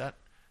can say that.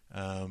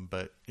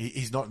 But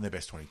he's not in their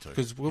best 22.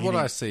 Because what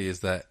I see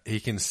is that he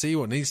can see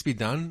what needs to be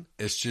done.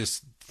 It's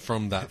just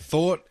from that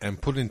thought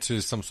and put into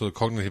some sort of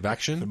cognitive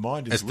action. The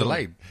mind is it's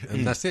delayed,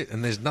 and that's it.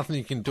 And there's nothing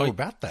you can do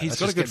about that. He's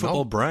got a good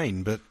football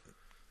brain, but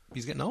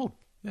he's getting old.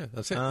 Yeah,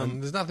 that's it.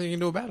 And there's nothing you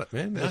can do about it,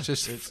 man. It's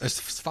just it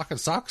fucking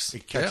sucks.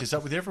 It catches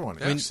up with everyone.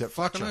 I mean,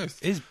 fucking oath.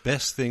 His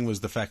best thing was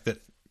the fact that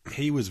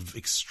he was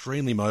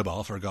extremely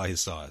mobile for a guy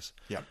his size.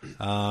 Yep.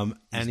 And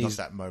he's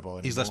not that mobile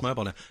anymore. He's less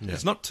mobile now. Yeah.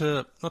 It's not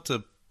to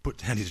put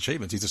down his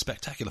achievements. He's a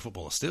spectacular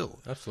footballer still.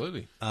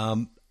 Absolutely.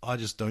 I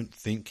just don't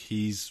think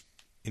he's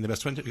in the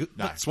best 22.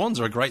 No. The Swans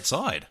are a great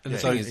side. And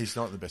so he's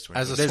not in the best 22.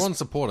 As a Swan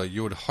supporter,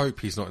 you would hope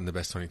he's not in the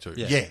best 22.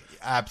 Yeah,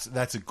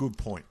 that's a good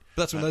point.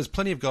 But that's when there's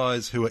plenty of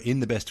guys who are in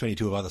the best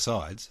 22 of other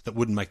sides that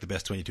wouldn't make the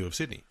best 22 of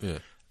Sydney. Yeah.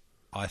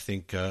 I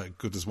think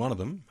Goods is one of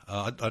them.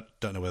 I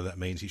don't know whether that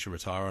means he should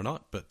retire or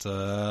not, but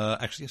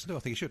actually, yes, I do. I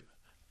think he should.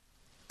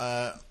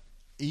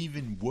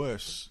 Even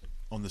worse,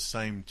 on the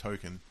same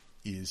token,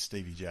 is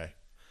Stevie J.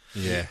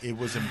 Yeah. It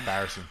was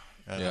embarrassing.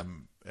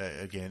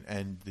 Again,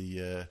 and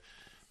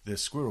the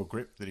squirrel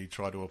grip that he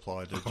tried to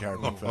apply to Jared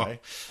McVeigh.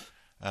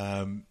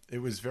 It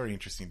was very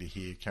interesting to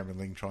hear Cameron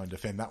Ling try and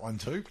defend that one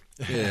too.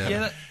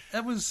 Yeah,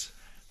 that was...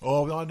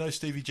 Oh, I know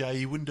Stevie J,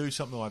 he wouldn't do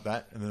something like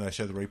that. And then they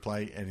show the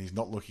replay and he's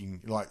not looking...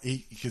 Like, he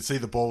can see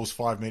the ball's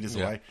 5 metres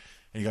away.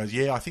 And he goes,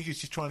 I think he's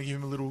just trying to give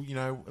him a little,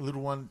 a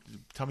little one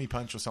tummy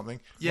punch or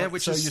something. Yeah,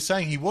 so you're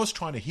saying he was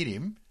trying to hit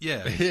him.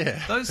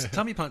 Yeah. Those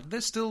tummy punches,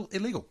 they're still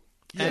illegal.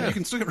 And you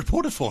can still get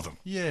reported for them.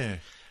 Yeah.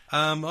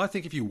 I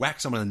think if you whack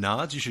someone in the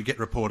nards, you should get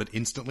reported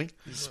instantly.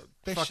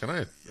 Fucking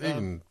oath.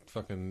 Even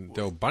fucking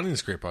Del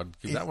Bunning's grip, I'd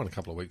give that one a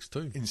couple of weeks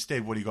too.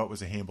 Instead, what he got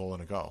was a handball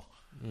and a goal.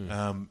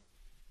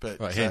 But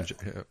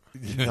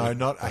no,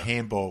 not a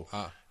handball.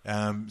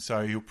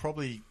 So he'll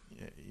probably...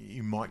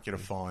 You might get a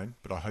fine,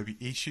 but I hope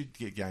he should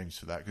get games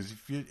for that, because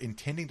if you're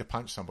intending to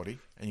punch somebody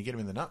and you get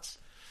him in the nuts...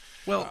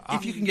 Well,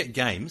 if you can get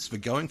games for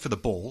going for the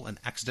ball and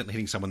accidentally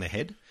hitting someone in the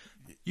head,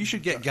 you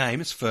should get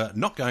games for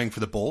not going for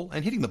the ball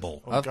and hitting the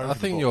ball. I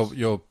think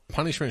your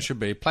punishment should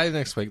be play the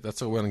next week,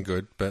 that's all well and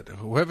good, but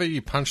whoever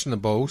you punch in the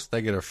balls,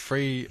 they get a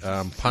free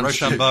punch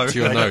to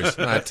your nose.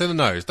 No, to the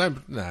nose.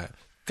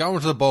 Going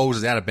to the balls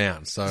is out of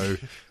bounds, so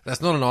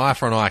that's not an eye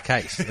for an eye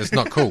case. It's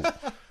not cool.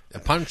 A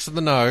punch to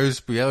the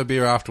nose, we have a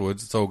beer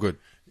afterwards, it's all good.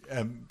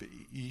 But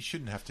you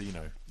shouldn't have to,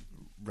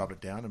 rub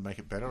it down and make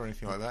it better or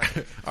anything like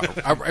that.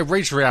 A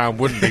reach around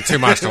wouldn't be too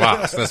much to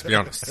ask, let's be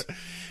honest.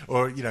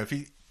 Or,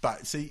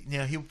 but see,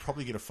 now he'll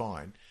probably get a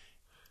fine.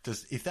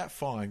 If that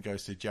fine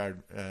goes to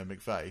Jared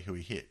McVeigh, who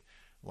he hit,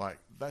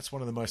 that's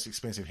one of the most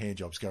expensive hand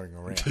jobs going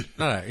around.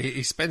 No,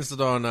 he spends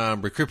it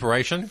on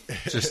recuperation,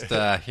 just,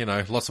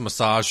 lots of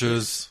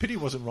massages. Pity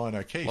it wasn't Ryan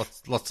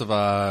O'Keefe. Lots of,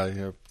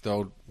 the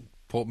old...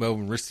 Port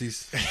Melbourne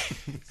wristies.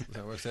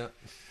 That works out.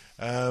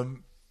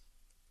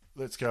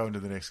 Let's go into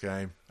the next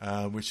game,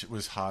 which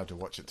was hard to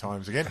watch at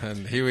times again.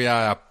 And here we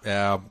are,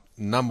 our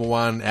number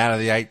one out of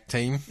the 8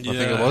 team, I think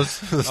it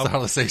was, at the start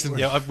of the season.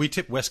 Yeah, we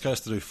tipped West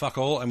Coast to do fuck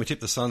all, and we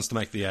tipped the Suns to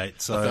make the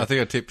 8. So I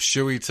think I tipped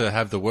Shuey to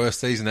have the worst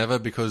season ever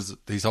because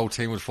his whole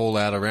team would fall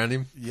out around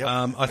him.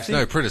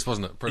 Yep. Prentice,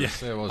 wasn't it?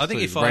 Prentice, yeah, it was. I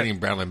think reigning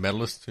Brownlow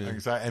medalist. Yeah.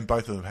 And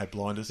both of them had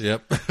blinders.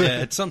 Yep.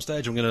 At some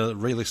stage, I'm going to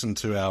re-listen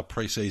to our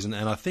pre-season,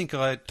 and I think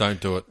Don't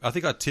do it. I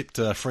think I tipped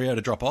Freo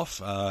to drop off,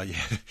 and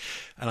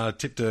I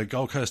tipped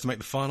Gold Coast to make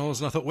the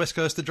finals, and I thought West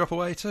Coast to drop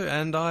away too,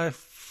 and I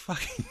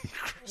fucking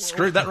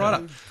screwed that right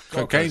up.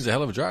 Cocaine's a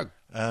hell of a drug.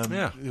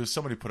 There was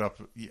somebody put up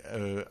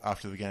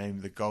after the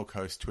game, the Gold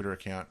Coast Twitter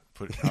account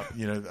put up,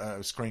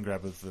 a screen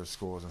grab of the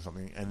scores and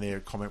something, and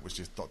their comment was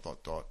just ...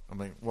 I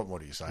mean, what more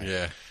do you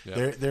say?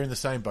 Yeah. They're in the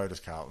same boat as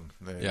Carlton.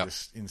 They're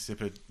just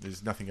insipid.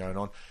 There's nothing going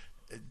on.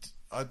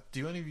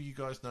 Do any of you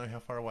guys know how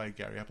far away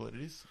Gary Ablett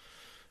is?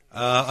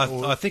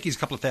 I think he's a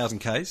couple of thousand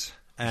Ks,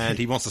 and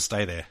he wants to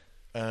stay there.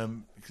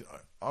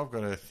 I've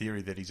got a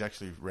theory that he's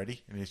actually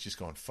ready, and he's just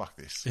gone, fuck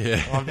this.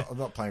 Yeah. I'm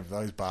not playing for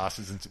those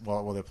bastards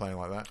while they're playing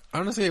like that.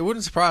 Honestly, it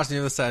wouldn't surprise me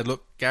if they said,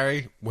 look,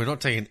 Gary, we're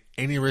not taking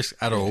any risk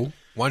at all.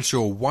 Once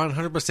you're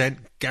 100%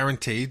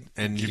 guaranteed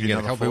and you get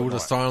a couple people to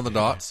sign on the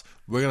dots,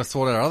 we're going to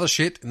sort out other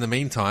shit in the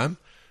meantime.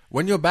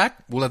 When you're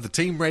back, we'll have the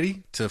team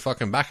ready to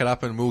fucking back it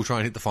up and we'll try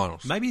and hit the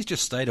finals. Maybe he's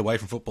just stayed away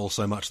from football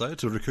so much, though,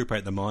 to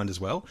recuperate the mind as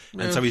well.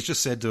 Yeah. And so he's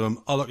just said to him,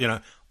 oh, look,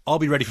 I'll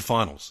be ready for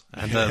finals.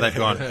 And they've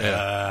gone,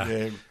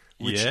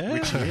 Which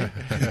year?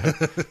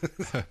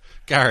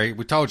 Gary,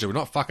 we told you, we're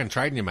not fucking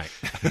trading you, mate.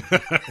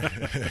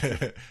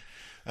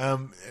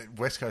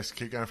 West Coast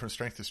keep going from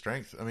strength to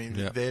strength. I mean,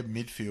 their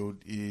midfield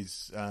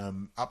is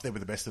up there with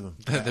the best of them.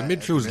 The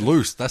midfield's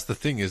loose. That's the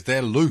thing, is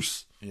they're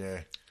loose.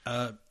 Yeah.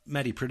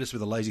 Matty Prittis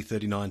with a lazy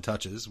 39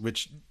 touches,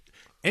 which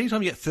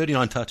anytime you get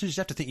 39 touches, you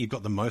have to think you've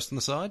got the most on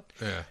the side.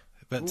 Yeah.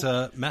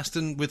 But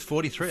Maston with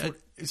 43.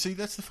 See,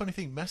 that's the funny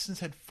thing. Maston's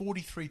had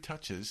 43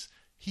 touches.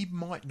 He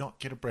might not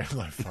get a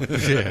Brownlow from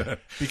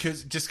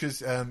because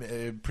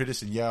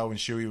Prittis and Yao and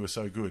Shuey were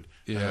so good.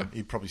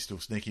 He'd probably still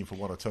sneak in for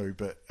 1 or 2,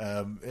 but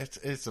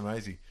it's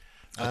amazing.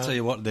 I'll tell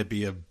you what, there'd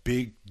be a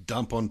big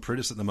dump on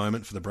Prittis at the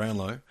moment for the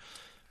Brownlow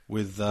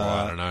with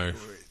I don't know.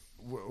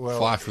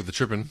 Fife with the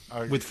tripping.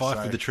 With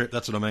Fife with the trip,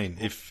 that's what I mean.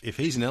 If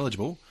he's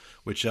ineligible,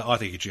 which I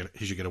think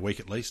he should get a week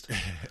at least,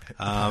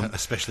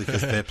 especially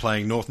because they're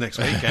playing North next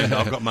week, and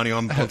I've got money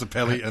on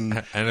Bontempelli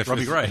and if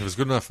Robbie Gray. If it was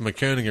good enough for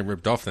McKernan and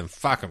ripped off, then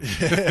fuck him.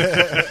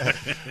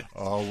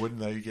 Oh,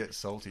 wouldn't they get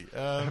salty?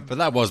 But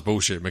that was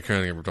bullshit.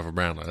 McKernan and ripped off a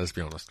Brownlow, let's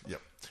be honest.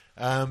 Yep.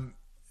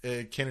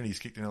 Kennedy's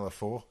kicked another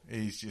 4.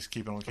 He's just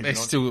keeping on.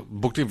 He's still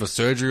booked in for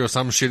surgery or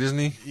some shit, isn't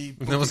he? You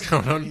know what's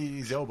going on?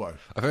 His elbow.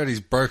 I've heard he's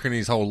broken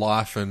his whole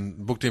life and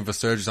booked in for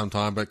surgery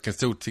sometime, but can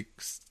still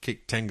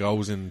kick 10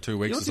 goals in 2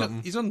 weeks or something.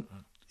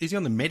 Is he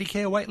on the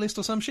Medicare wait list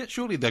or some shit?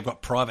 Surely they've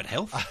got private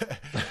health.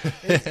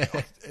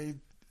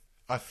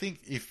 I think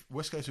if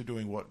West Coast were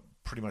doing what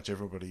pretty much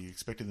everybody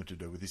expected them to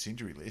do with this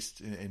injury list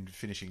and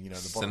finishing, the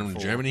bottom 4, send him to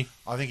Germany.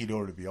 I think he'd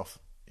already be off.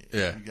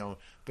 Yeah.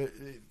 But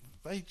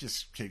they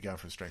just keep going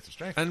from strength to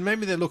strength. And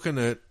maybe they're looking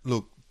at,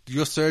 look,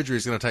 your surgery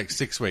is going to take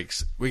 6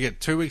 weeks. We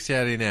get 2 weeks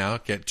out of here now,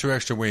 get 2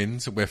 extra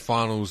wins, we're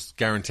finals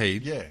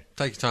guaranteed. Yeah.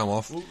 Take your time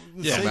off. Well,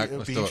 back,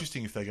 it'll be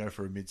interesting if they go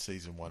for a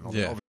mid-season one.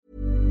 Yeah.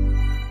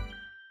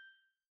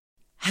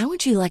 How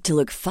would you like to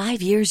look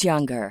 5 years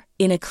younger?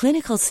 In a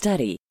clinical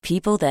study,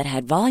 people that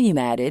had volume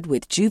added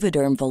with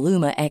Juvederm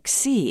Voluma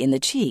XC in the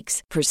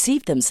cheeks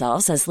perceived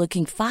themselves as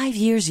looking 5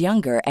 years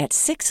younger at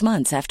 6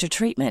 months after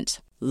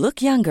treatment.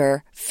 Look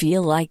younger,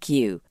 feel like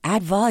you.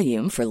 Add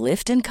volume for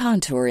lift and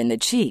contour in the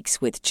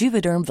cheeks with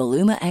Juvederm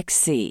Voluma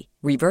XC.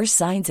 Reverse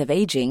signs of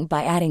aging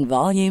by adding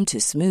volume to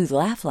smooth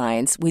laugh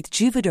lines with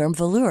Juvederm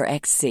Volure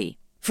XC.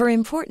 For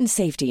important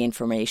safety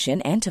information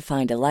and to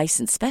find a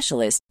licensed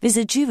specialist,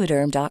 visit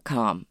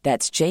Juvederm.com.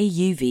 That's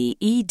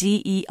JUVEDERM.com.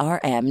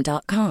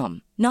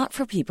 Not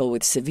for people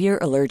with severe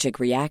allergic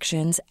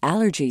reactions,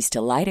 allergies to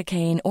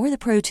lidocaine, or the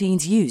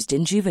proteins used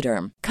in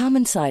Juvederm.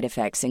 Common side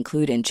effects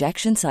include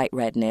injection site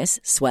redness,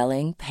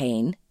 swelling,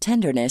 pain,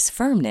 tenderness,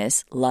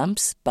 firmness,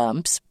 lumps,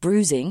 bumps,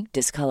 bruising,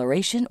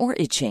 discoloration, or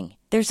itching.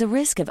 There's a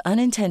risk of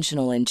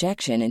unintentional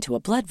injection into a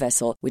blood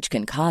vessel, which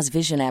can cause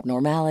vision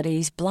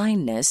abnormalities,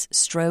 blindness,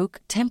 stroke,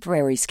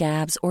 temporary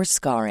scabs, or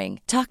scarring.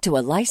 Talk to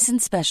a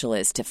licensed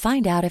specialist to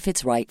find out if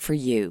it's right for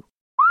you.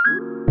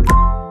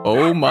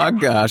 Oh my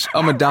gosh,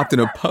 I'm adopting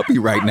a puppy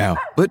right now.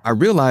 But I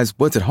realize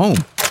what's at home.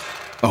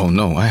 Oh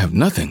no, I have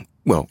nothing.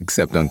 Well,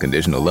 except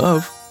unconditional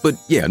love. But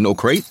yeah, no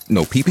crate,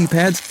 no pee-pee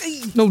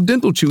pads, no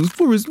dental chews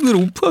for his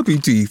little puppy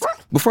teeth.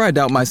 Before I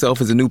doubt myself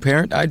as a new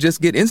parent, I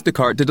just get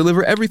Instacart to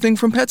deliver everything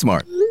from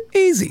PetSmart.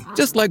 Easy,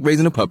 just like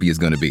raising a puppy is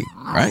gonna be,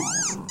 right?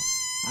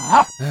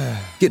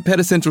 Get Pet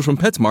Essentials from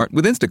PetSmart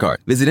with Instacart.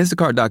 Visit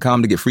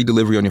instacart.com to get free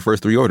delivery on your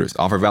first 3 orders.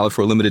 Offer valid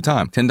for a limited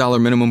time.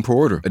 $10 minimum per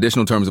order.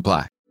 Additional terms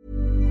apply.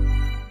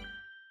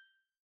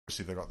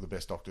 Obviously, they've got the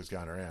best doctors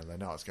going around. They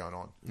know what's going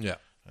on. Yeah.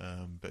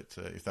 But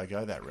if they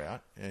go that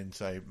route and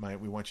say, mate,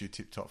 we want you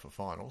tip-top for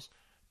finals.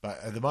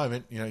 But at the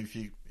moment, you know,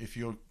 if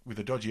you're with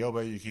a dodgy elbow,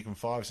 you're kicking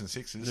 5s and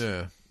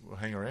 6s, we'll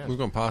hang around. We've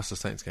gone past the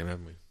Saints game,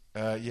 haven't we?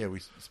 Yeah, we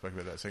spoke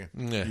about that a second.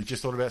 Yeah. You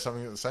just thought about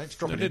something at the Saints?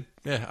 Drop it in.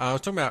 Yeah, I was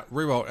talking about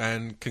Rewalt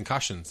and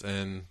concussions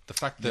and the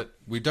fact that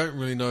we don't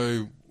really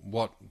know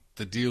what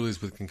the deal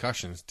is with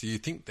concussions. Do you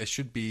think there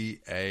should be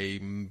a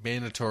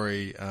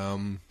mandatory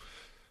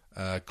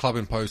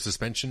club-imposed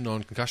suspension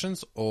on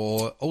concussions?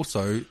 Or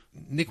also,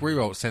 Nick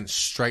Rewalt sent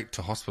straight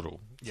to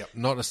hospital. Yep.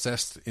 Not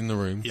assessed in the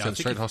room, sent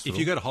straight to hospital. If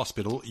you go to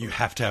hospital, you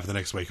have to have the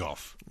next week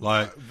off.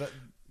 Like,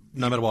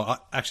 no matter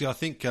what. I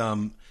think...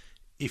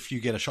 if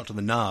you get a shot to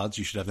the nards,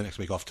 you should have the next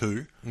week off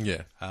too.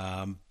 Yeah.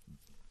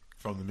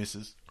 From the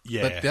missus.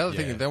 Yeah. But the other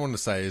thing they wanted to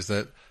say is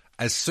that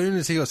as soon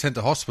as he got sent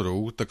to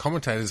hospital, the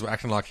commentators were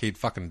acting like he'd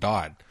fucking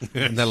died.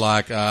 And they're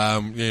like,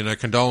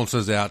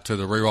 condolences out to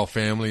the Rewalt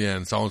family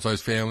and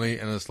so-and-so's family.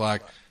 And it's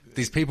like,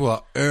 these people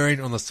are erring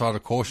on the side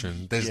of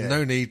caution. There's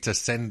no need to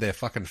send their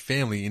fucking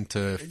family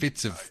into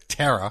fits of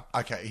terror.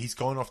 Okay, he's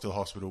gone off to the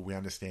hospital. We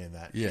understand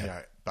that. Yeah. You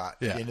know, but at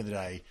the end of the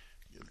day,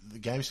 the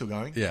game's still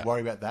going. Yeah.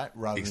 Worry about that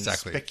rather than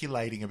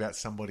speculating about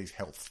somebody's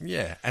health.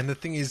 Yeah, and the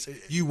thing is,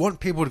 you want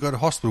people to go to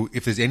hospital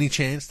if there's any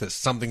chance that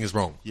something is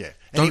wrong. Yeah.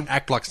 Don't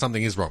act like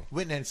something is wrong.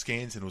 Went and had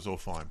scans and it was all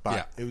fine.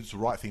 But it was the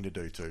right thing to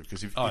do too.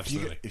 Because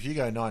if you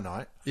go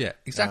night-night, yeah,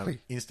 exactly,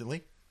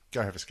 instantly,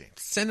 go have a scan.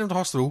 Send them to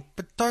hospital,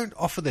 but don't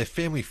offer their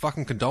family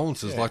fucking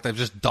condolences like they've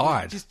just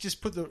died.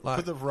 Just put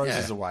the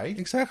roses away.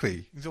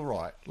 Exactly. It's all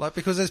right. Like,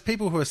 because there's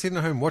people who are sitting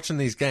at home watching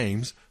these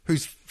games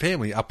whose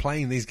family are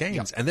playing these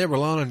games and they're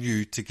relying on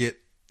you to get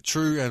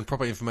true and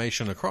proper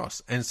information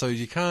across. And so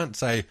you can't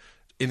say,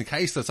 in the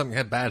case that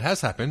something bad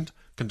has happened,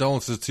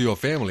 condolences to your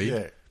family,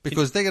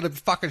 because they're going to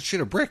fucking shit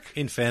a brick.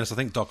 In fairness, I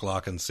think Doc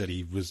Larkin said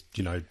he was,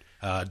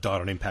 died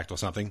on impact or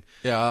something.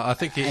 Yeah, I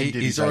think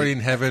he's already in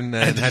heaven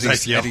and had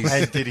his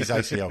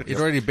ACL. He'd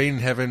already been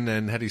in heaven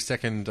and had his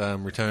second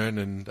return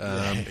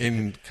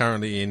and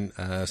currently in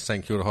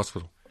St Kilda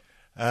Hospital.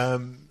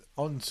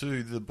 On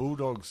to the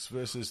Bulldogs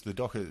versus the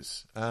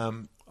Dockers.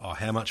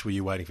 How much were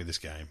you waiting for this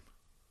game?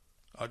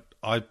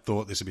 I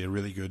thought this would be a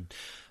really good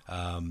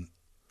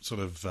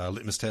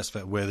litmus test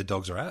for where the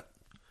Dogs are at.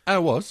 And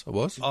it was.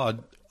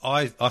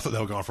 I thought they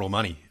were going for all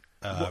money.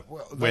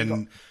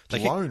 When they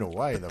blown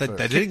away,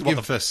 they didn't give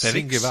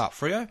up,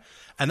 Freo,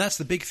 and that's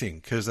the big thing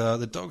because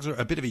the Dogs are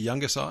a bit of a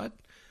younger side,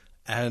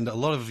 and a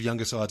lot of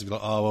younger sides will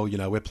be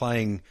like, we're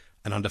playing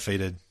an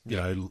undefeated,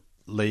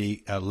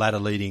 ladder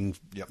leading.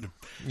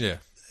 Yeah,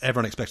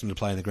 everyone expects them to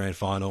play in the grand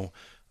final.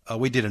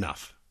 We did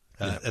enough.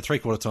 At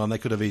 3/4 time, they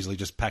could have easily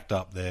just packed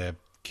up their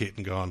kit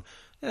and gone,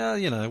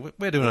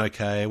 we're doing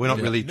okay. We're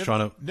not really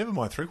trying to. Never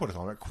mind 3/4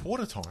 time, at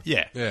quarter time.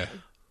 Yeah.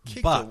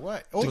 Kicked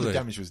away. All the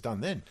damage was done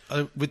then.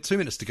 With 2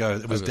 minutes to go,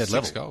 it was dead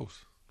level. 6 goals.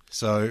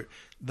 So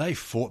they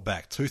fought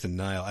back tooth and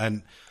nail,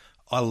 and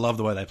I love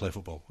the way they play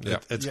football.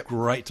 It's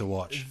great to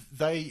watch.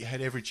 They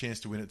had every chance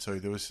to win it too.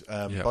 There was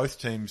both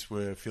teams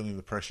were feeling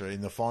the pressure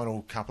in the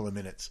final couple of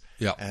minutes,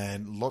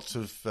 and lots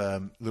of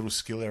little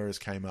skill errors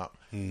came up.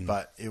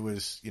 But it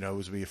was it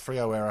was a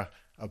Freo error,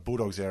 a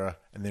Bulldogs error,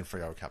 and then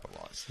Freo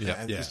capitalised.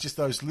 It's just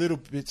those little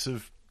bits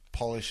of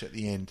polish at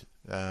the end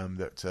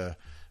that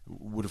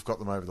would have got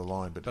them over the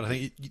line. But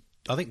I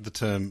think the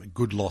term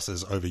 "good loss"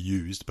 is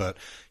overused, but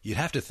you'd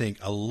have to think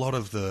a lot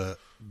of the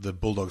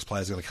Bulldogs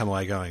players are going to come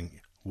away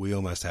going, we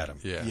almost had them.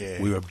 Yeah.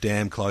 We were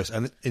damn close.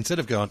 And instead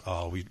of going,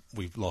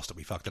 we've lost it,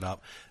 we fucked it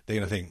up, they're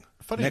going to think,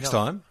 next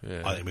time,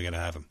 I think we're going to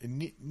have them.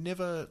 It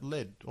never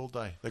led all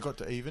day. They got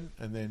to even,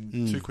 and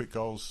then 2 quick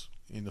goals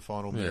in the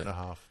final minute and a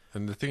half.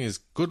 And the thing is,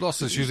 good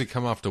losses usually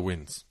come after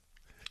wins.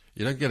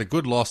 You don't get a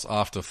good loss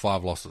after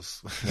 5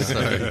 losses.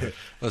 So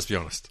let's be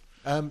honest.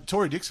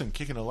 Tory Dixon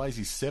kicking a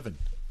lazy 7.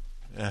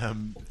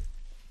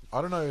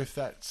 I don't know if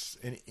that's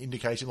an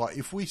indication. Like,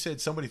 if we said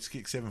somebody's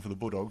kicked 7 for the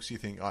Bulldogs, you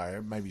think,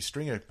 oh, maybe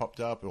Stringer popped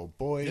up or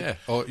Boyd. Yeah,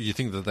 or you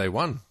think that they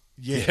won.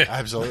 Yeah,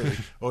 absolutely.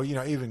 Or,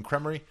 even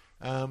Cramery.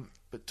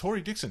 But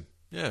Tory Dixon,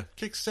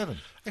 kicked 7.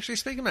 Actually,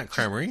 speaking about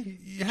Cramery,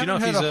 you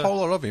haven't heard a whole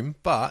lot of him,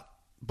 but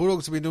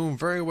Bulldogs have been doing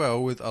very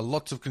well with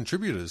lots of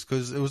contributors,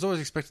 because it was always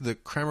expected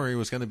that Cramery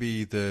was going to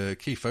be the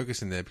key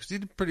focus in there, because he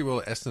did pretty well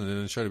at Essendon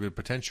and showed a bit of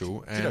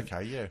potential. And did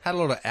okay, yeah. Had a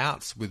lot of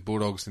outs with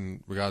Bulldogs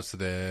in regards to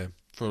their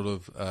sort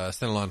of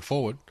centre line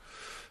forward.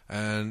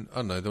 And I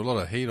don't know, there was a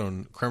lot of heat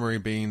on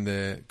Cramery being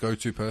their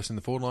go-to person in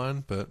the forward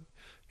line, but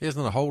he hasn't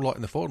done a whole lot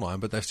in the forward line,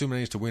 but they've still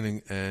managed to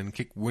win and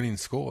kick winning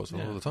scores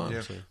all the time.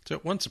 Yeah. So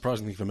one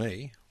surprising thing for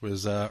me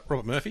was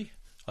Robert Murphy.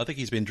 I think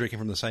he's been drinking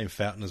from the same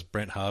fountain as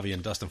Brent Harvey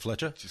and Dustin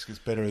Fletcher. Just gets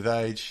better with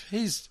age.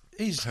 He's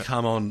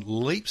come on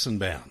leaps and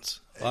bounds.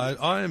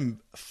 I'm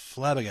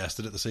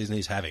flabbergasted at the season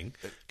he's having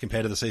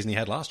compared to the season he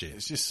had last year.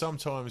 It's just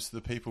sometimes the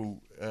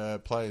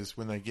players,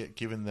 when they get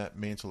given that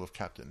mantle of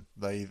captain,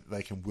 they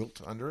can wilt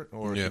under it,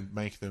 or it can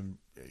make them,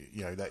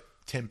 that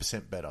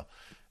 10% better.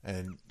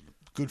 And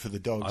good for the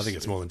Dogs. I think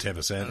it's more than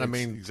 10%. I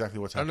mean, exactly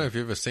what's I happening. don't know if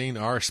you've ever seen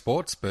Irish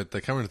sports, but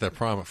they come into their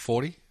prime at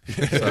 40.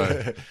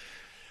 So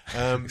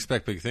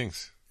expect big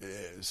things.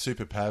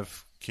 Super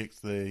Pav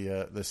kicked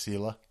the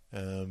sealer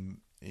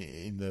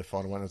in the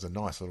final one. It was a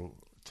nice little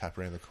tap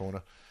around the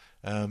corner.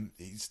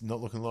 He's not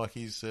looking like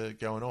he's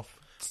going off.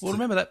 Well,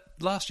 remember that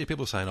last year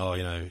people were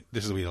saying,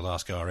 this will be the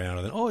last go around,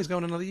 and then, he's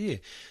going another year.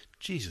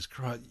 Jesus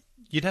Christ.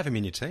 You'd have him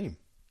in your team.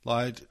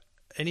 Like,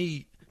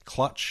 any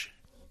clutch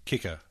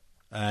kicker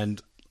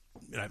and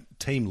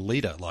team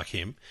leader like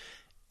him,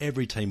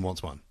 every team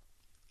wants one.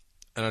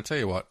 And I tell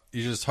you what,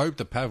 you just hope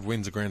that Pav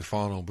wins a grand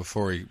final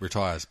before he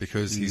retires,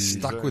 because he's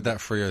stuck with that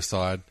Freo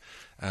side,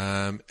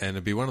 and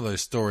it'd be one of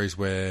those stories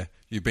where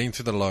you've been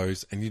through the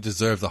lows and you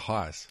deserve the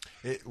highs.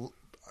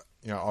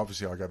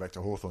 Obviously I go back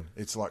to Hawthorn.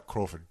 It's like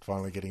Crawford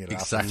finally getting it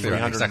exactly after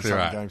 300 exactly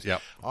right. games.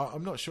 Yep.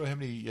 I'm not sure how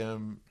many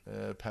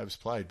Pavs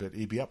played, but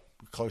he'd be up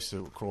close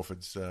to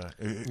Crawford's.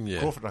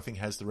 Crawford, I think,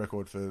 has the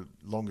record for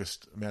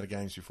longest amount of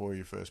games before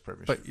your first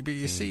premiership. But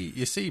you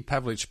see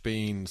Pavlich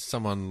being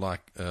someone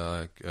like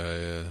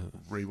Rewalt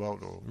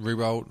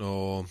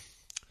or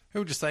who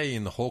would you say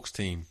in the Hawks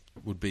team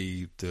would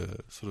be the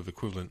sort of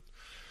equivalent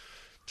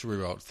to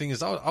Rewalt? Thing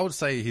is, I would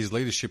say his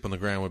leadership on the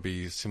ground would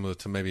be similar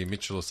to maybe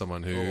Mitchell or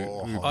someone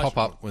who pop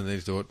up when they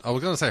do it. I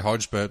was going to say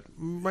Hodge, but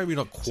maybe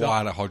not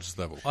quite at Hodge's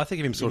level. I think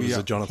of him sort of as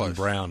a Jonathan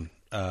Brown.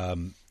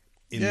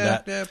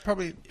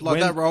 Probably like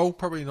that role.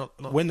 Probably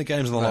not. When the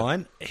game's on the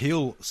line,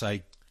 he'll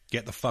say,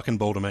 "Get the fucking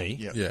ball to me."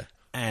 Yep. Yeah,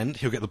 and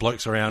he'll get the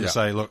blokes around and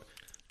say, "Look,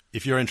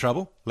 if you're in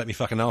trouble, let me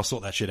fucking know. I'll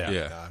sort that shit out."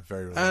 Yeah,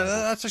 very reliable.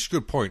 That's actually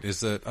a good point. Is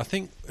that I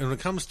think when it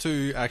comes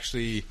to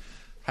actually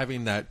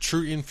having that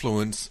true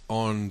influence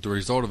on the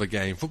result of a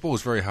game, football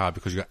is very hard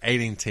because you've got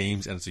 18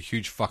 teams and it's a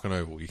huge fucking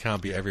oval. You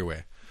can't be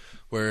everywhere.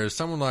 Whereas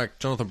someone like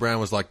Jonathan Brown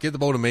was like, "Get the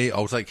ball to me.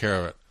 I'll take care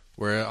of it."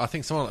 Where I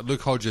think someone like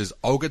Luke Hodges,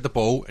 I'll get the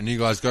ball and you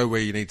guys go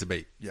where you need to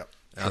be. Yep.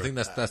 And I think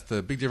that's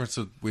the big difference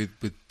with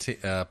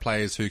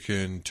players who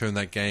can turn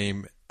that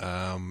game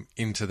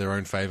into their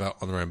own favour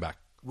on their own back.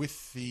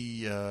 With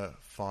the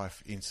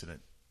Fife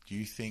incident, do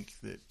you think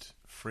that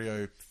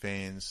Freo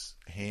fans'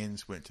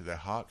 hands went to their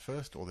heart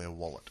first or their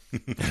wallet?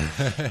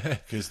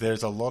 Because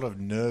there's a lot of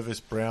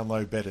nervous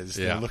Brownlow bettors.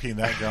 They're looking at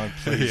that going,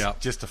 please,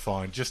 just a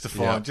fine.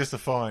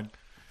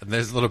 And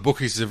there's a lot of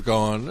bookies who've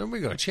gone, and we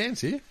got a chance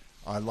here.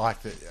 I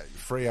like that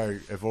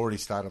Freo have already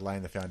started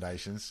laying the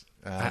foundations.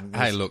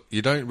 Hey, look,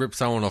 you don't rip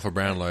someone off a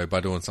Brownlow by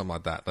doing something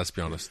like that. Let's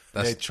be honest.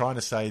 They're trying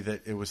to say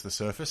that it was the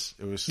surface.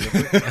 It was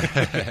slippery.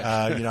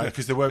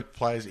 Because there were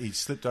players, he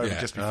slipped over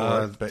just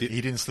before it, but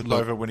he didn't slip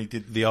over when he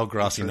did the old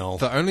grassy knoll.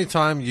 The only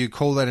time you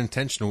call that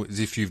intentional is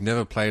if you've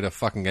never played a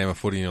fucking game of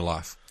footy in your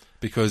life.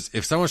 Because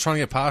if someone's trying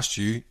to get past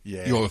you,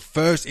 your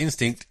first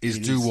instinct is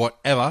do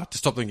whatever to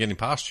stop them getting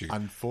past you.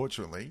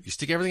 Unfortunately. You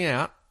stick everything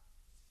out.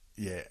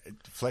 Yeah,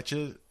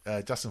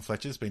 Dustin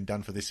Fletcher's been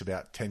done for this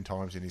about 10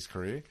 times in his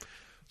career.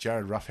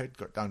 Jared Roughhead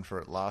got done for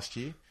it last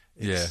year.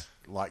 It's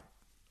like,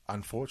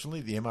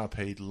 unfortunately, the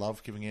MRP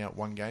love giving out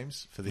 1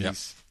 games for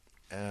these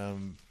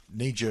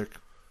knee-jerk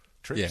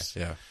trips.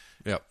 Yeah.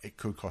 It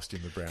could cost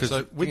him a Brownlow.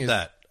 So with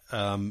that,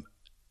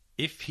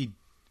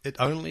 it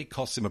only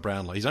costs him a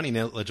Brownlow. He's only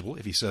eligible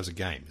if he serves a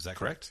game. Is that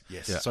correct?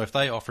 Yes. Yeah. So if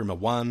they offer him a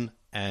 1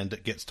 and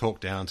it gets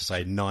talked down to,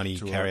 say, 90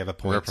 carryover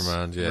points.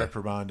 Reprimand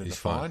and a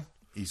fine,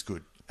 he's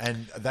good.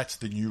 And that's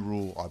the new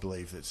rule, I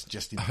believe, that's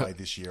just in play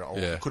this year. Or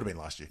it could have been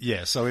last year.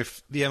 Yeah, so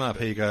if the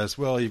MRP goes,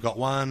 well, you've got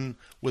 1,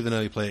 with an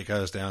early play it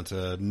goes down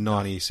to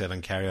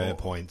 97 carryover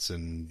points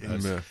and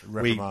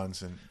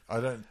reprimands. And I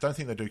don't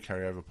think they do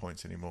carryover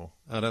points anymore.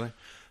 I don't know.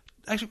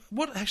 Actually,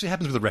 what actually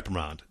happens with a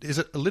reprimand? Is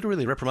it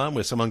literally a reprimand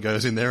where someone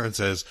goes in there and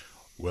says,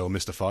 well,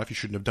 Mr. Fife, you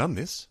shouldn't have done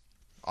this?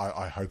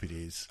 I hope it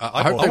is.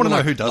 I want to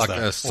know who does like that.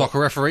 Like a soccer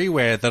referee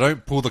where they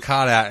don't pull the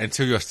card out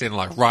until you're standing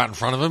like right in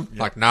front of them.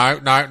 Yep. Like,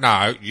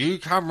 no, you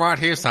come right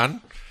here,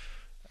 son.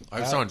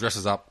 I hope someone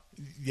dresses up.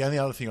 The only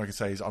other thing I can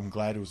say is I'm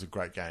glad it was a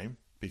great game.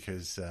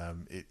 because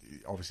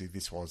obviously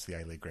this was the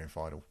A-League Grand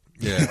Final.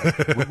 Yeah.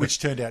 Which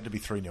turned out to be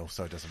 3-0,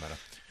 so it doesn't matter.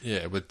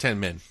 Yeah, with 10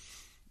 men.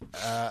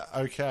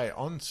 Okay,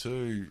 on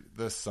to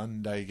the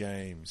Sunday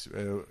games.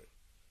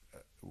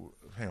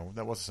 Hang on,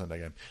 that was a Sunday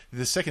game.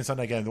 The second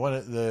Sunday game, the one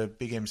at the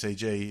big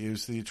MCG, it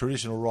was the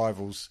traditional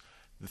rivals,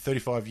 the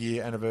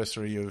 35-year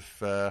anniversary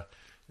of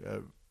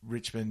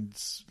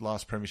Richmond's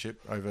last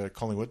premiership over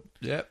Collingwood.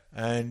 Yep.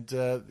 And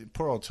the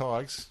poor old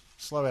Tigers,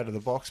 slow out of the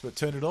box, but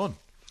turned it on.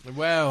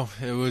 Well,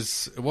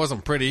 it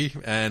wasn't pretty,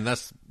 and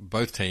that's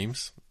both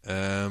teams.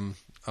 To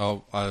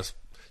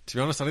be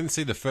honest, I didn't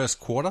see the first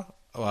quarter.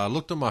 I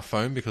looked on my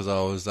phone because I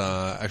was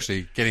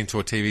actually getting to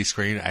a TV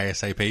screen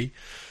ASAP,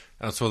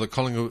 and I saw that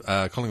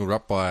Collingwood were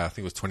up by, I think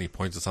it was 20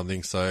 points or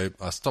something, so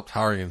I stopped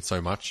hurrying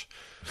so much.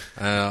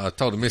 I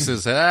told the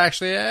missus,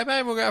 actually,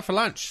 maybe we'll go out for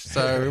lunch.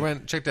 So we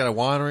went, checked out a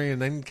winery,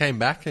 and then came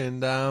back,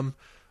 and all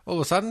of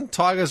a sudden,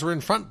 Tigers were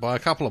in front by a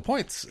couple of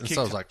points. And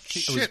so I was like,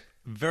 shit.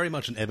 Very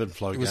much an ebb and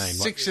flow game. It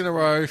was 6 in a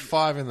row,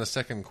 5 in the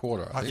second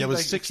quarter. It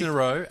was 6 in a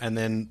row, and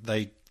then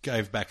they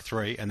gave back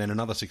 3, and then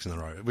another 6 in a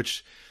row,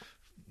 which...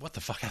 What the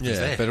fuck happens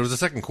there? But it was the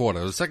second quarter.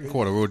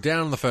 We were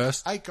down in the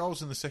first. 8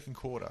 goals in the second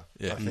quarter,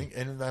 I think,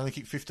 and they only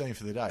kicked 15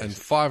 for the day. And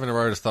 5 in a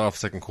row to start off the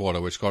second quarter,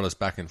 which got us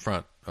back in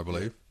front, I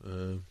believe.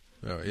 It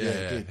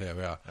did.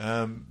 We are.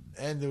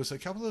 And there was a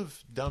couple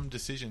of dumb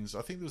decisions.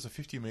 I think there was a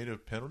 50-metre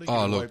penalty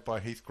given away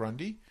by Heath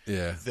Grundy.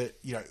 Yeah. That,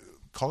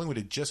 Collingwood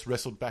had just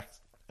wrestled back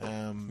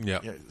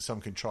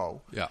some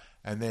control. Yeah.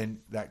 And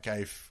then that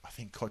gave, I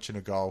think, Cochin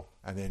a goal,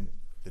 and then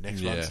the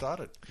next run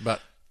started.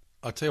 But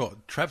I'll tell you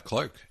what, Trav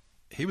Cloak,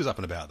 he was up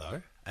and about,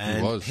 though.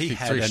 And he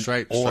had an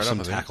straight awesome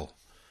up, tackle.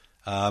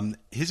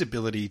 His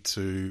ability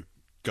to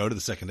go to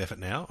the second effort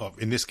now,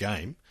 in this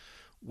game,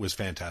 was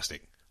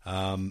fantastic.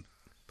 I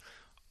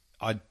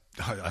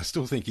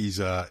still think he's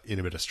in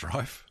a bit of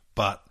strife,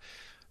 but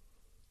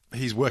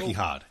he's working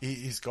hard.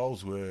 His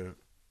goals were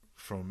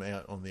from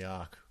out on the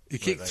arc. He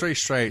kicked 3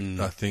 straight,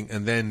 I think,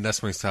 and then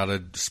that's when he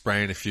started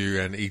spraying a few,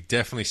 and he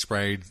definitely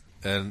sprayed.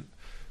 And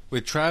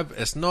with Trav,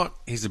 it's not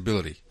his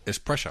ability, it's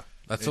pressure.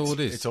 That's all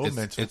it is. It's all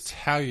mental. It's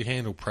how you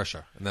handle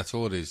pressure, and that's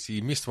all it is. He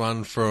missed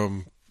one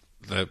from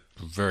the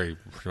very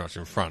pretty much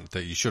in front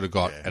that you should have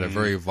got at a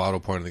very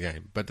vital point of the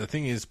game. But the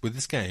thing is, with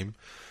this game,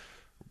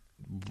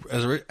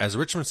 as a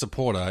Richmond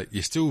supporter,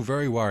 you're still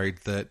very worried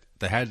that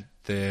they had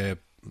their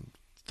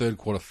third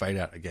quarter fade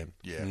out again.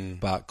 Yeah.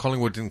 But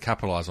Collingwood didn't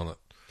capitalise on it.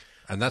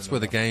 And that's where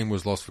the game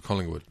was lost for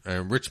Collingwood.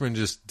 And Richmond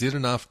just did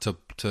enough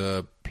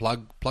to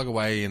plug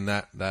away in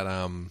that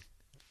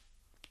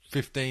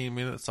 15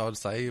 minutes, I would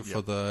say,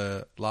 for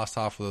the last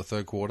half of the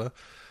third quarter.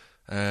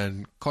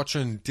 And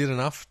Cochin did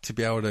enough to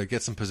be able to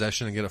get some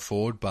possession and get it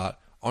forward. But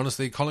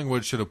honestly,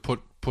 Collingwood should have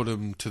put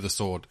him to the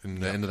sword in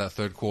the end of that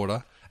third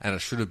quarter. And it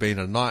should have been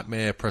a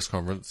nightmare press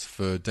conference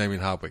for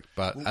Damien Hardwick.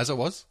 But as it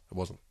was, it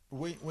wasn't.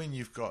 When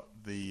you've got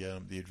the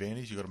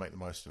advantage, you've got to make the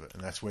most of it.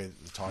 And that's where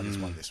the Tigers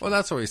won this one. Well,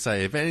 that's what we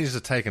say. Advantages are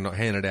taken, not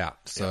handed out.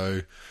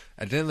 So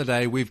at the end of the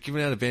day, we've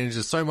given out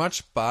advantages so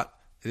much, but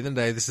at the end of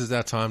the day, this is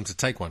our time to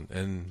take one.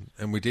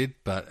 And we did,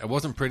 but it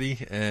wasn't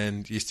pretty,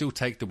 and you still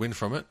take the win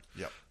from it.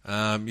 Yep.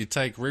 You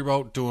take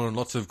Rebolt doing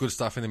lots of good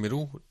stuff in the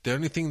middle. The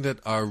only thing that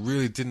I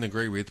really didn't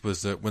agree with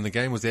was that when the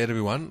game was there to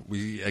be won,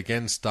 we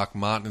again stuck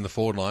Martin in the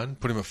forward line,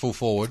 put him at full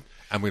forward,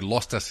 and we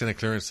lost our centre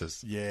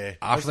clearances. Yeah.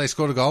 After they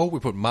scored a goal, we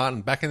put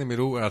Martin back in the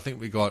middle, and I think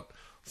we got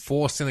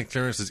 4 centre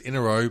clearances in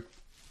a row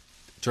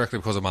directly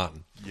because of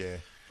Martin. Yeah.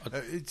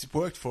 It's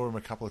worked for him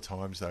a couple of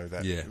times, though,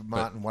 that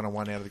Martin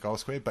one-on-one out of the goal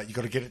square, but you've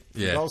got to get it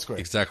from the goal square.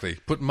 Exactly.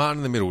 Put Martin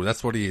in the middle.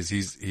 That's what he is.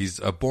 He's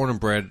a born and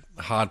bred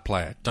hard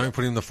player. Don't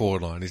put him in the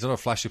forward line. He's not a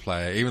flashy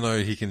player, even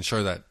though he can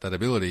show that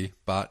ability,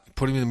 but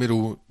put him in the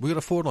middle. We got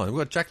a forward line. We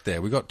got Jack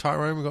there. We got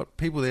Tyrone. We got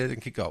people there that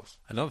can kick goals.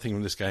 Another thing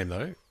from this game,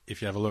 though,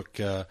 if you have a look,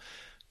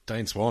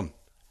 Dane Swan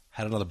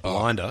had another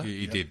blinder.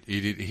 He did.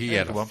 He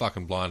had a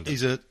fucking blinder.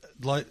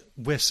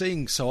 We're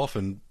seeing so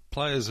often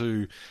players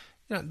who...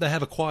 they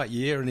have a quiet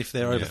year, and if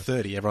they're over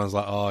 30, everyone's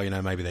like,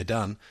 maybe they're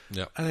done.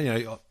 Yep. And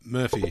then,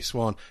 Murphy,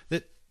 Swan,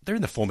 they're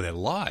in the form of their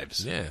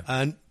lives. Yeah.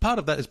 And part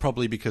of that is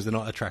probably because they're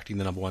not attracting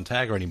the number one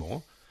tagger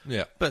anymore.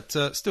 Yeah. But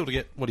still to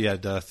get, what he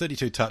had,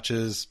 32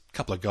 touches, a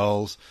couple of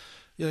goals.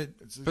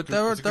 But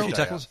they're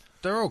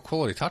all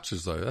quality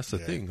touches, though. That's the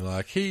thing.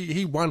 Like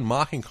he won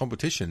marking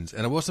competitions,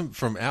 and it wasn't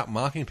from out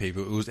marking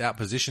people; it was out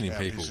positioning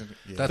people.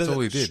 That's all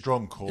he did.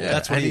 Strong call. Yeah,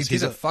 that's what he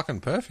did. It fucking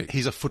perfect.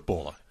 He's a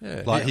footballer.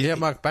 Yeah, like he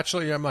outmarked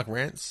Batchelor, he outmarked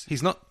Rance.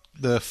 He's not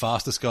the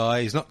fastest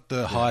guy. He's not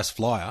the highest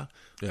flyer.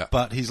 Yeah.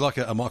 But he's like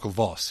a Michael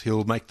Voss.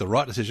 He'll make the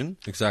right decision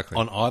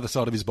on either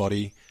side of his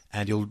body,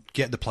 and he'll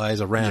get the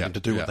players around him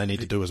to do what they need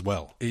to do as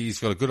well. He's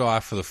got a good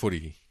eye for the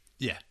footy.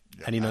 Yeah,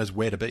 and he knows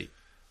where to be.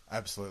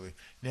 Absolutely.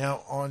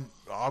 Now,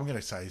 I'm going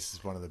to say this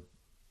is one of the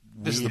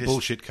This is the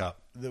bullshit cup.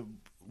 The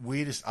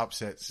weirdest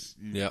upsets.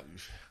 Yep.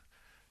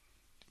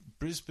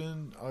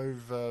 Brisbane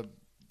over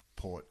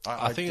Port.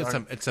 I think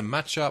it's a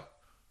matchup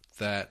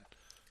that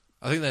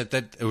I think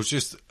that it was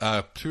just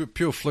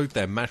pure fluke.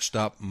 They matched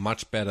up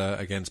much better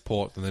against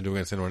Port than they do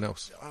against anyone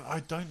else.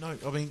 I don't know.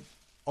 I mean,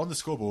 on the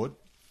scoreboard,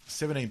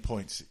 17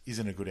 points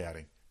isn't a good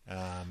outing.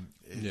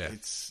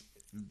 It's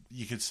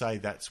you could say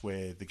that's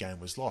where the game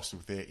was lost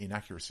with their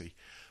inaccuracy.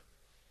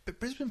 But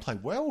Brisbane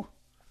played well.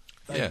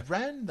 They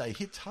ran, they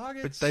hit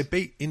targets. But they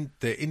beat in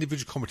their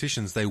individual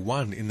competitions. They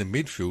won in the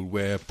midfield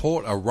where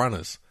Port are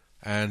runners.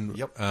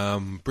 And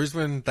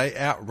Brisbane, they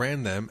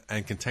outran them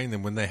and contained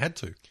them when they had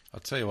to. I'll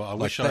tell you what, I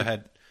wish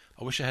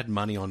I had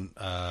money on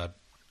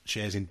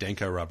shares in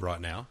Denko Rub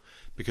right now,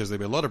 because there'd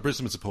be a lot of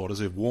Brisbane supporters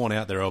who've worn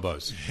out their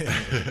elbows.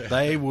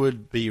 They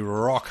would be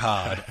rock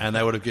hard, and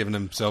they would have given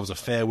themselves a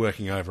fair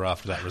working over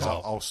after that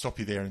result. I'll stop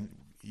you there, and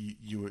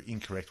you were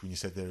incorrect when you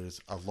said there's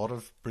a lot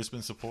of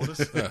Brisbane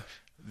supporters.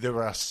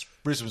 There are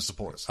Brisbane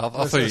supporters. I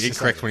thought you were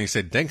incorrect when you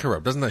said Denko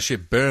Rub. Doesn't that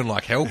shit burn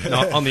like hell?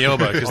 No, on the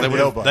elbow, because they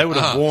would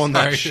have worn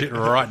that shit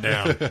right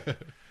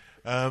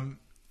down.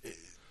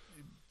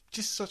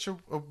 Just such a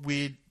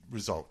weird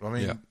result. I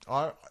mean,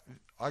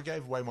 I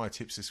gave away my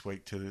tips this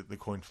week to the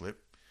coin flip.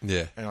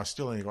 Yeah. And I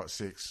still only got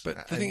 6.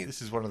 But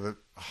this is one of the...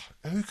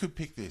 who could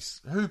pick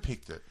this? Who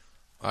picked it?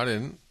 I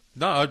didn't.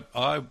 No,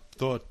 I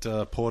thought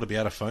Port would be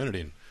able to phone it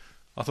in.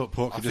 I thought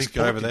Port could just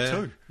go over there.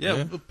 Too. Yeah,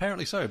 well,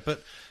 apparently so.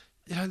 But,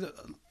 a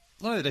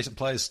lot of the decent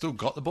players still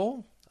got the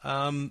ball.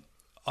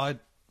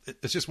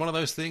 It's just one of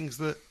those things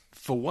that,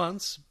 for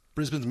once,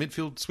 Brisbane's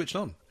midfield switched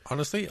on.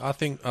 Honestly, I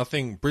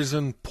think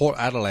Brisbane, Port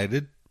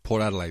Adelaide.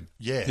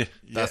 Yeah,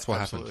 that's what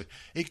absolutely. happened.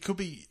 It could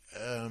be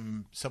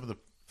some of the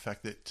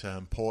fact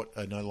that Port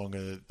are no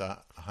longer the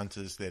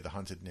hunters; they're the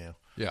hunted now.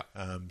 Yeah.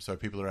 So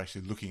people are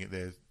actually looking at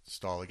their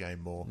style of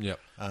game more. Yeah.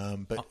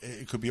 But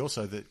it could be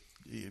also that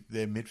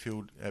their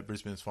midfield at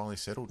Brisbane has finally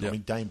settled. Yep. I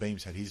mean, Dane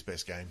Beams had his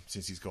best game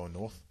since he's gone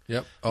north.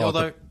 Yep.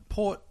 Although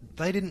Port,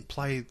 they didn't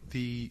play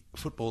the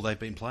football they've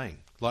been playing.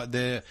 Like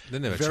they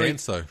never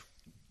chance though.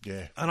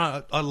 Yeah. And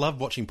I love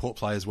watching Port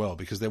play as well,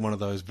 because they're one of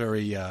those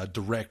very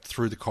direct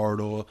through the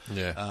corridor.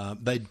 Yeah.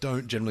 They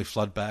don't generally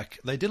flood back.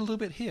 They did a little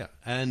bit here.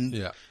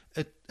 And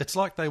it's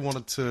like they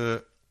wanted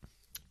to...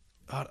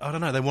 I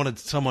don't know. They wanted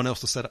someone else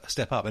to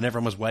step up, and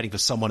everyone was waiting for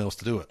someone else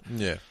to do it.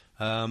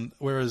 Yeah.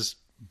 Whereas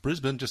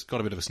Brisbane just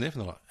got a bit of a sniff,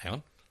 and they're like, hang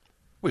on.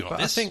 We got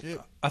this.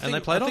 I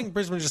think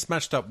Brisbane just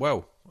matched up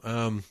well.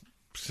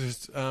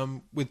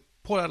 With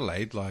Port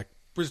Adelaide,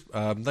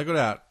 they got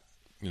out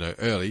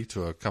early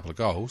to a couple of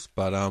goals,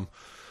 but I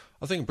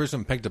think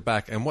Brisbane pegged it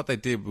back, and what they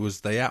did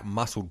was they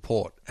out-muscled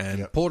Port,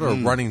 and Port are a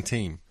running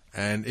team.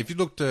 And if you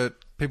looked at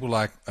people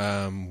like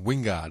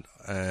Wingard,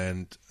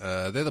 and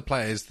they're the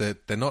players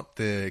that they're not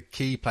the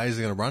key players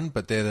that are going to run,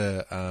 but they're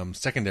the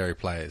secondary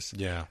players.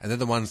 Yeah. And they're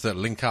the ones that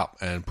link up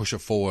and push it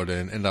forward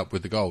and end up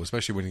with the goal,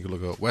 especially when you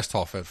look at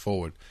Westhoff at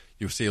forward.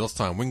 You'll see lots of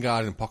time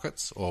Wingard in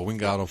pockets or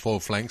Wingard on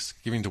forward flanks,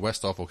 giving to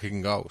Westhoff or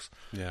kicking goals.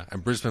 Yeah.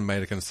 And Brisbane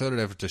made a concerted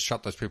effort to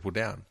shut those people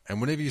down. And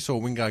whenever you saw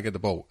Wingard get the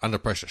ball under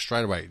pressure,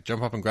 straight away,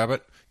 jump up and grab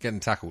it, getting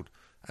tackled.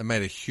 It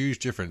made a huge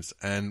difference.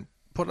 And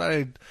Port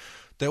Adelaide,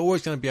 they're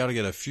always going to be able to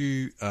get a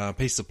few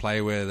pieces of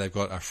play where they've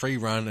got a free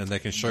run and they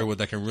can show what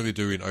they can really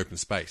do in open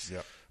space.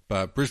 Yep.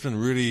 But Brisbane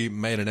really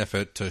made an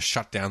effort to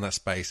shut down that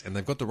space, and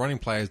they've got the running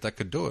players that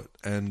could do it.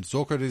 And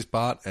Zorko did his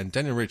part, and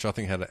Daniel Rich, I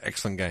think, had an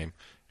excellent game.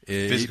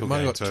 Physical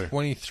game, got too.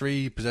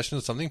 23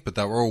 possessions or something, but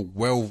they were all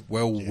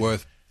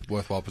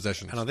worthwhile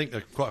possessions. And I think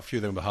quite a few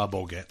of them were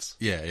hardball gets.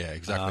 Yeah,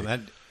 exactly.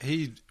 And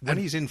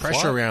he's in pressure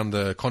flight, around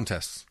the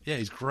contests. Yeah,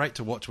 he's great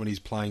to watch when he's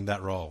playing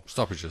that role.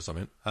 Stoppages, I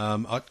mean.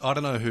 I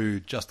don't know who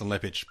Justin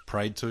Lepich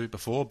prayed to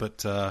before,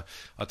 but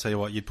I'll tell you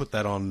what, you'd put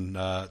that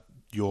on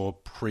your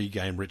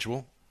pre-game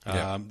ritual.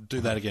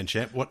 Do that again,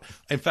 champ.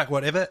 In fact,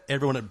 whatever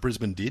everyone at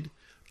Brisbane did,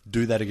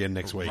 do that again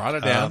next week. Write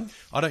it down.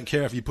 I don't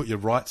care if you put your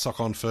right sock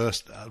on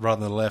first rather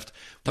than the left.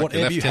 Tuck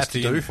whatever left you have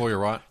to do before your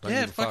right.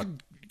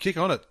 Fucking kick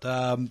on it,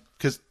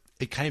 because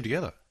it came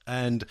together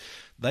and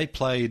they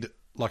played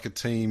like a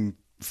team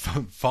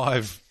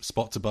 5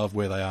 spots above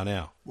where they are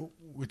now. Well,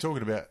 we're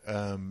talking about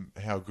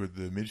how good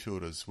the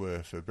midfielders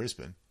were for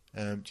Brisbane.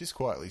 Just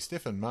quietly,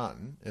 Stefan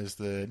Martin, as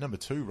the number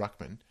 2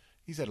 ruckman,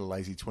 he's had a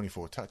lazy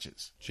 24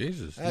 touches.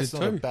 Jesus. That's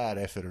not a bad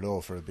effort at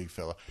all for a big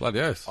fella. Bloody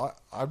oath.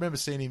 I remember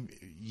seeing him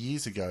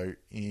years ago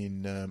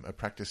in a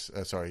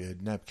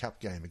NAB Cup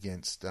game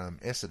against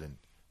Essendon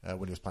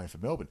when he was playing for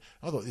Melbourne.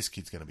 I thought, this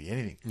kid's going to be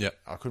anything. Yep.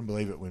 I couldn't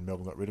believe it when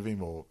Melbourne got rid of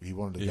him or he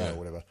wanted to go or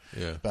whatever.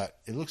 Yeah. But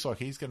it looks like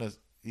he's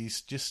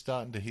just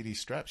starting to hit his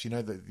straps. You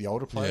know, the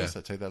older players,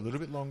 that take that a little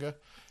bit longer.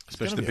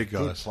 Especially the big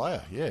guys. guys.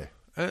 Player, yeah.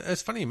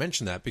 It's funny you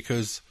mention that,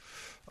 because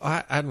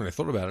I hadn't really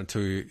thought about it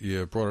until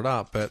you brought it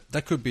up, but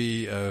that could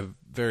be a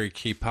very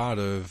key part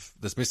of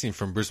that's missing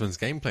from Brisbane's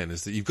game plan,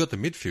 is that you've got the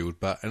midfield,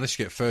 but unless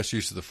you get first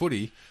use of the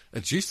footy,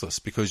 it's useless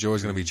because you're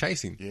always going to be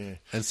chasing. Yeah.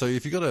 And so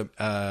if you've got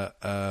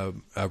a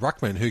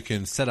ruckman who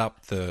can set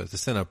up the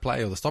centre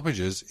play or the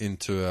stoppages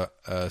into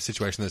a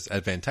situation that's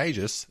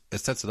advantageous, it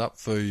sets it up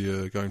for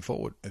you going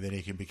forward. And then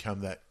he can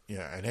become that,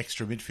 an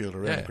extra midfielder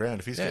around the ground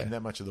if he's getting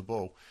that much of the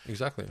ball.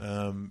 Exactly.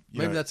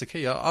 Maybe that's a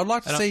key. I'd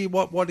like to see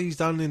what he's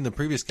done in the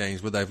previous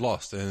games where they've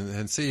lost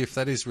and see if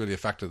that is really a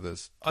factor.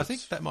 I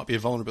think that might be a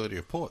vulnerability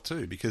of Port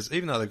too, because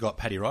even though they've got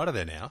Paddy Ryder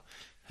there now,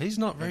 he's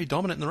not very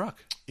dominant in the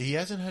ruck. He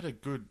hasn't had a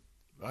good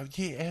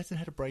he hasn't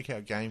had a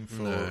breakout game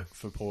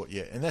for Port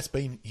yet, and that's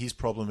been his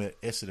problem at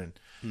Essendon.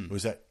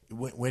 Was that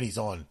when he's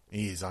on,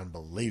 he is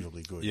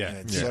unbelievably good. Yeah,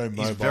 and so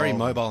mobile. He's very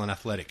mobile and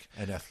athletic.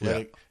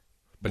 Yeah.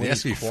 But he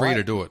has to be free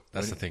to do it.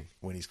 That's the thing.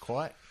 When he's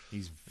quiet,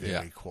 he's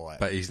very quiet.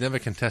 But he's never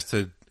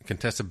contested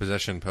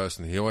possession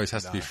person. He always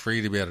has to be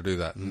free to be able to do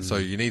that. And so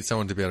you need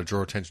someone to be able to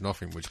draw attention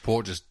off him, which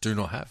Port just do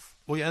not have.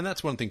 Well, yeah, and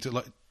that's one thing too.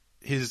 Like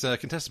his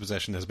contested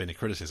possession has been a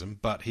criticism,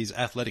 but he's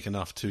athletic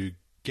enough to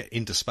get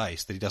into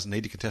space that he doesn't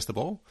need to contest the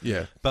ball.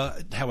 Yeah.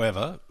 But,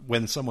 however,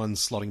 when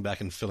someone's slotting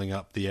back and filling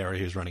up the area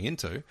he's running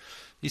into,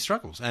 he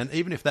struggles. And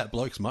even if that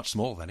bloke's much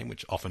smaller than him,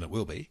 which often it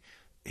will be,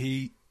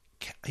 he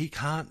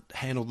can't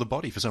handle the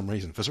body for some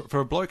reason. For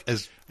a bloke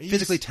as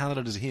physically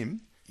talented as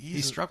him,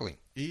 he's struggling.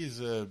 He is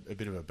a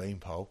bit of a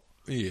beanpole.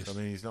 He is. I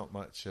mean, he's not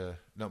much.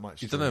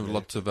 He doesn't have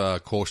lots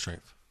of core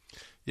strength.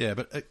 Yeah,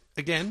 but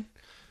again,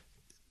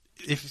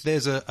 if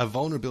there's a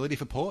vulnerability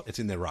for Port, it's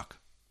in their ruck.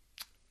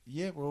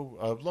 Yeah,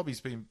 well,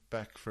 Lobby's been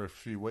back for a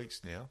few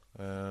weeks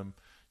now.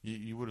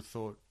 You would have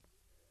thought,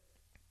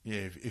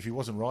 if he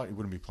wasn't right, he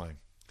wouldn't be playing.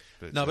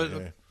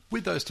 But,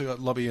 with those two,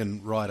 Lobby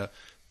and Ryder,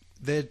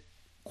 they're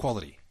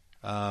quality.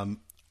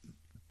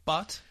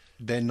 But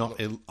they're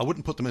not. I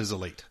wouldn't put them as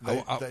elite.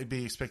 They'd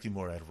be expecting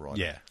more out of Ryder.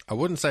 Yeah. I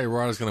wouldn't say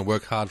Ryder's going to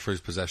work hard for his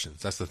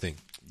possessions. That's the thing.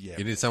 Yeah.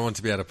 You need someone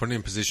to be able to put him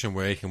in a position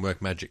where he can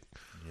work magic.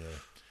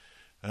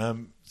 Yeah.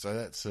 So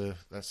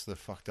that's the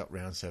fucked up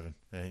round 7.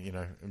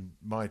 And,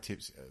 my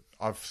tips,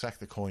 I've sacked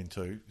the coin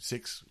too.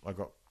 6 I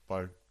got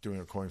by doing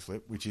a coin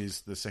flip, which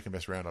is the second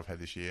best round I've had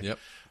this year. Yep.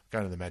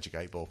 Going to the Magic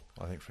 8 ball,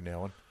 I think, from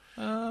now on.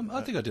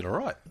 I think I did all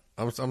right.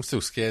 I'm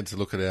still scared to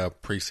look at our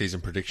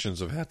pre-season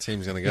predictions of how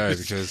teams are going to go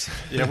because...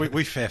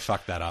 we fair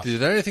fucked that up.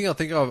 The only thing I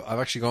think I've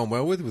actually gone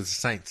well with was the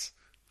Saints.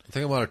 I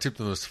think I might have tipped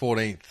them as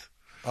 14th.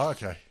 Oh,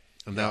 okay.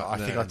 And I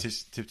think I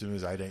tipped them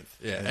as 18th.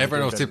 Yeah,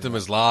 everyone else tipped them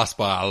as last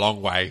by a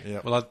long way.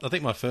 Yep. Well, I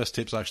think my first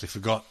tips I actually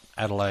forgot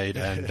Adelaide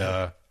and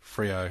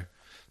Freo.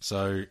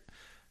 So,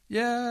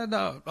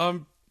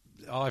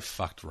 I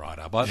fucked right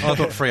up. I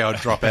thought Freo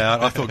would drop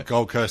out. I thought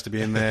Gold Coast would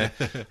be in there.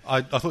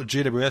 I thought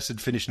GWS had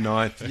finished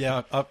 9th.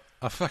 Yeah,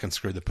 I fucking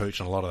screwed the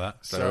pooch on a lot of that.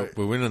 So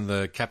we're winning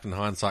the Captain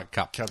Hindsight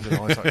Cup. Captain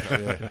Hindsight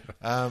Cup,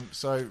 yeah.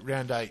 So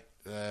round 8,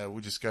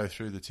 we'll just go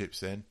through the tips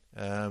then.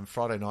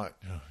 Friday night,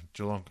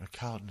 Geelong,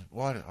 Carlton.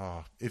 Why?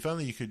 If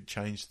only you could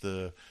change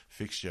the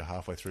fixture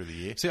halfway through the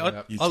year. See,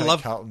 I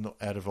love Carlton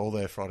out of all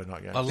their Friday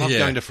night games. I love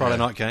going to Friday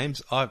night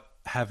games. I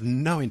have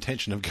no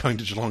intention of going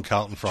to Geelong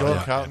Carlton Friday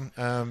night.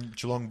 Carlton,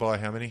 Geelong by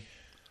how many?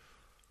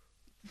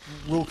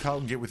 Will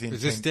Carlton get within?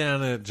 Is this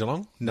down at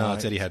Geelong? No,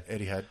 it's Etihad.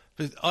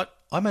 Etihad.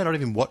 I may not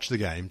even watch the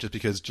game just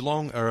because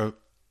Geelong are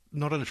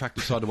not an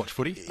attractive side to watch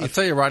footy. I'll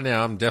tell you right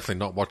now, I'm definitely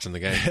not watching the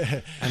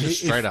game.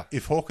 Straight up.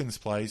 If Hawkins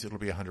plays, it'll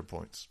be 100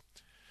 points.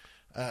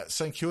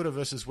 St Kilda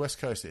versus West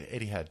Coast at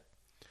Etihad.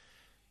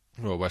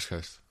 Well, West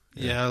Coast.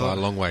 Yeah, by a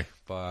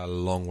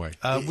long way.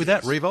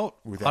 Without Revolt,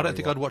 I don't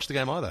think I'd watch the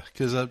game either.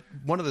 Because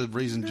one of the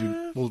reasons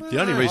the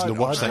only reason to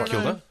watch St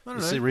Kilda is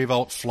to see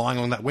Revolt flying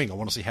along that wing. I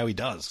want to see how he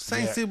does.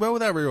 Saints did well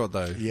without Revolt,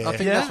 though. Yeah. I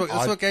think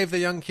that's what gave the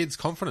young kids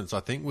confidence, I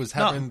think, was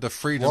having the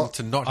freedom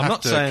to not have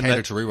to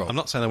cater to Revolt. I'm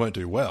not saying they won't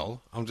do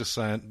well. I'm just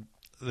saying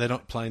they're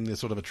not playing the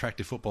sort of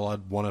attractive football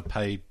I'd want to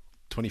pay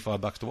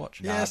 $25 to watch.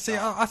 Yeah,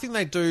 I think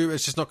they do.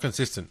 It's just not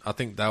consistent. I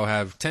think they'll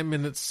have 10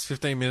 minutes,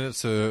 15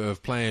 minutes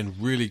of playing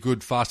really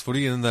good fast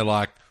footy, and then they're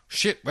like,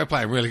 shit, we're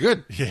playing really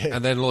good. Yeah.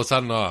 And then all of a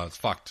sudden, it's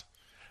fucked.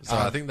 So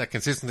I think that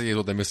consistency is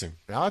what they're missing.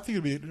 I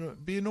think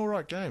it'd be an all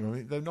right game. I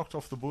mean, they've knocked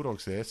off the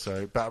Bulldogs there,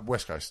 but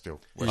West Coast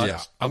still.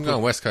 I'm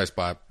going West Coast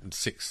by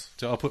 6.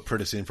 So I'll put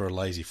Pritis in for a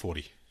lazy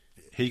 40.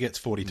 He gets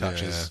 40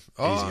 touches.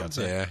 Easy, I'd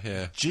say.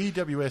 Yeah.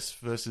 GWS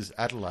versus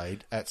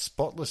Adelaide at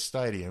Spotless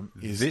Stadium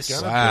is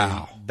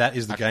that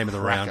is the game of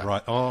the round,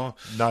 right? Oh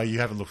no, you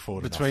haven't looked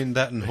forward between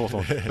that and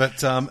Hawthorn.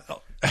 But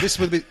this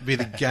would be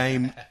the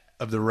game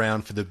of the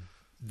round for the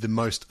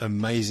most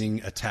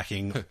amazing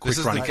attacking quick this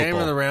is running the game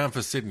football. of the round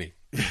for Sydney.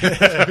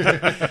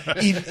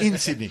 in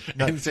Sydney.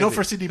 No, in Sydney. Not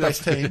for a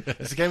Sydney-based team.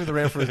 It's the game of the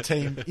round for a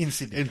team in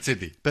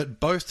Sydney. But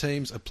both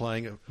teams are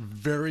playing a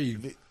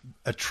very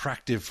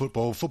attractive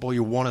football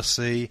you want to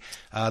see.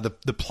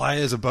 The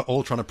players are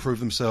all trying to prove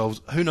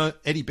themselves. Who knows?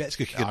 Eddie Betts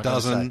could kick a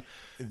dozen.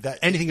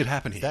 Anything could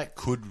happen here. That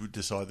could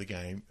decide the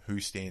game, who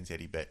stands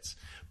Eddie Betts.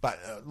 But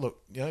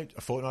look, a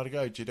fortnight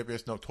ago,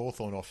 GWS knocked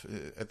Hawthorn off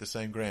at the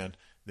same ground.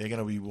 They're going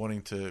to be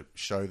wanting to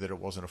show that it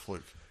wasn't a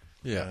fluke.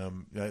 Yeah.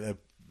 They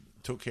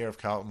took care of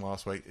Carlton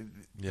last week.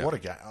 Yeah. What a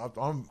game.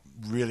 I'm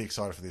really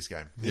excited for this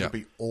game. It'll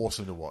be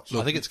awesome to watch.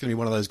 I think it's going to be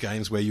one of those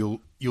games where you'll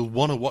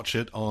want to watch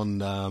it on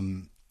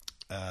the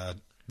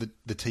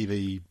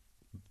TV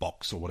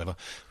box or whatever,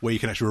 where you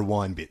can actually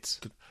rewind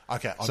bits.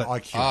 Okay, on so,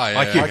 IQ.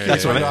 IQ,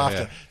 that's what I mean.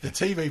 After. The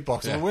TV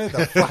box. Yeah. Where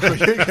the fuck will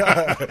you go?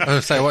 I was going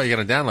to say, what, you're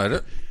going to download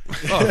it?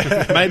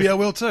 Oh, maybe I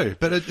will too.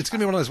 But it's going to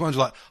be one of those ones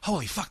like,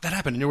 holy fuck, that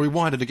happened. And you'll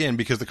rewind it again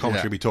because the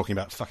commentary will be talking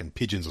about fucking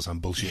pigeons or some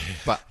bullshit.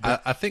 But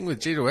I think with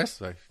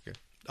GWS,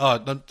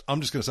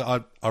 I'm just going to say,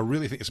 I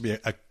really think this will be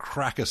a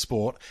cracker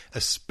sport,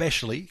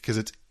 especially because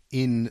it's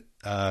in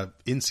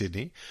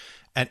Sydney.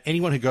 And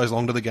anyone who goes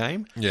along to the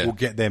game will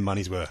get their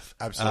money's worth.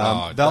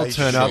 Absolutely. They'll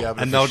turn up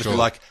and they'll just be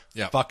like,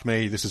 fuck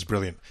me, this is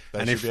brilliant.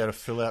 They should be able to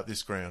fill out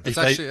this ground.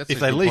 If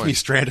they leave me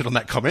stranded on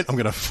that comment, I'm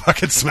going to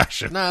fucking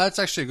smash it. No, that's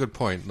actually a good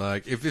point.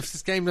 Like, if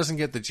this game doesn't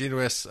get the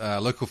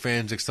GWS local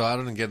fans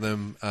excited and get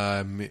them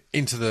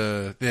into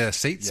their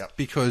seats,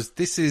 because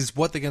this is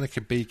what they're going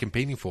to be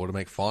competing for to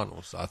make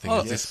finals, I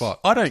think, this spot.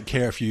 I don't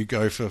care if you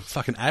go for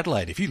fucking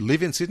Adelaide. If you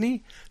live in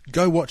Sydney,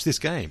 go watch this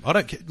game. I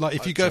don't care. Like,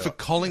 if you go for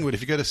Collingwood, if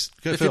you go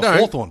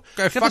for Hawthorn,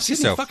 go fuck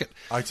yourself. Fuck it.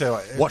 I tell you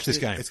what, watch this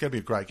game. It's going to be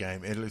a great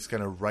game. It's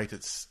going to rate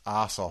its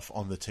ass off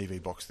on the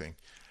TV box thing.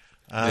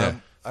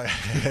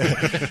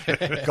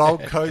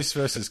 Gold Coast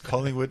versus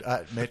Collingwood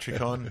at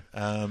Metricon.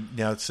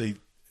 Now, see,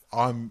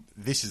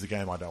 this is the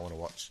game I don't want to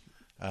watch.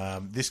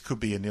 This could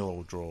be a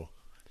 0-0 draw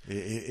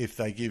if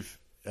they give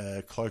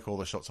Cloak all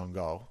the shots on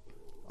goal.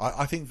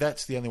 I think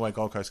that's the only way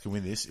Gold Coast can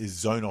win this is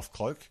zone off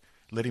Cloak.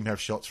 Let him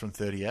have shots from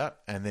 30 out,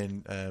 and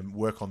then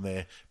work on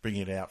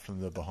bringing it out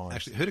from the behind.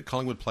 Actually, who did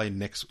Collingwood play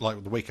next,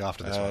 like the week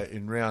after this one?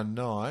 In round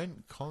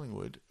 9,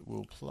 Collingwood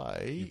will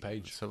play.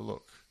 Let's have a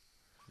look.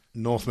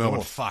 North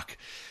Melbourne. Fuck.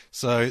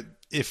 So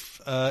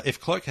if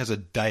Cloak has a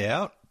day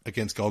out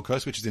against Gold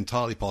Coast, which is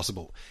entirely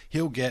possible,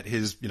 he'll get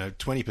his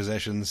 20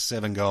 possessions,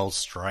 7 goals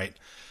straight.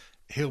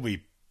 He'll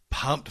be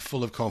pumped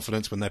full of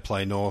confidence when they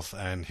play North,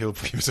 and he'll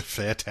use a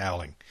fair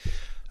toweling.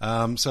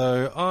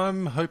 So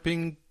I'm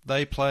hoping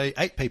they play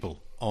 8 people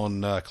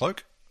on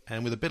Cloak,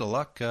 and with a bit of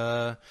luck,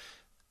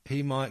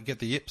 he might get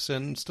the yips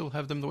and still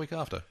have them the week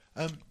after.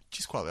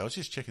 Just quietly, I was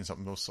just checking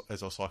something else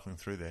as I was cycling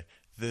through there.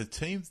 The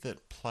team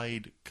that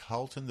played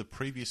Carlton the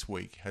previous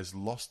week has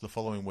lost the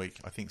following week,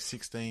 I think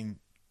 16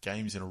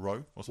 games in a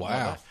row or something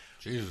like that.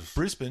 Jesus.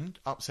 Brisbane,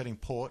 upsetting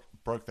Port,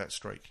 broke that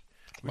streak,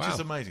 which is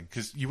amazing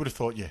because you would have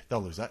thought,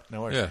 they'll lose that.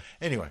 No worries. Yeah.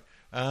 Anyway,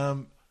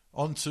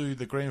 on to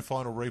the grand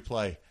final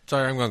replay.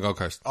 Sorry, I'm going Gold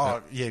Coast.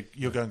 Oh, yeah,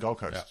 you're going Gold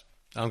Coast. Yeah.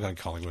 I'm going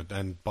Collingwood,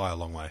 and by a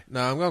long way.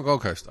 No, I'm going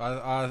Gold Coast.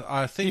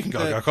 I think you can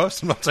go Gold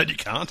Coast. I'm not saying you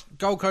can't.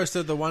 Gold Coast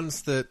are the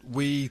ones that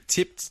we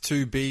tipped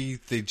to be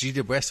the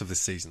GWS of this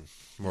season,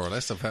 more or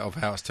less, of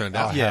how it's turned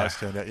out. How it's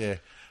turned out, yeah.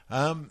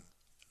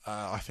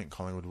 I think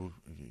Collingwood will.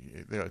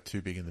 They're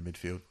too big in the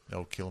midfield.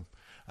 They'll kill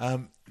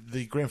them.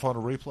 The grand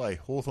final replay: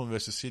 Hawthorn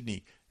versus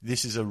Sydney.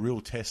 This is a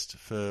real test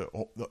for,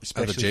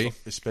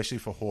 especially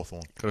for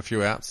Hawthorn. Got a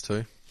few outs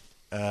too.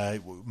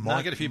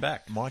 Might get a few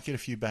back. Might get a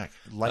few back.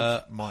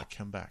 Lake might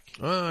come back.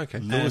 Oh, okay.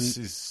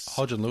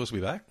 Hodge and Lewis will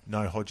be back?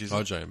 No, Hodge isn't.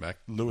 Hodge ain't back.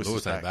 Lewis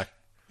is back.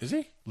 Is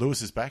he?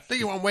 Lewis is back. I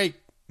think 1 week.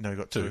 No, he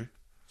got 2.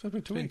 So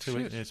it's been 2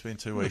 weeks. Yeah, it's been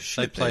 2 weeks.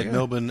 They played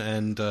Melbourne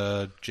and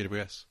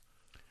GWS.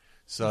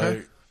 So,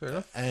 okay, fair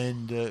enough.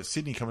 And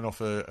Sydney coming off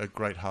a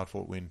great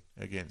hard-fought win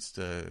against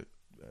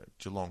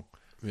Geelong.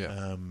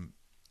 Yeah.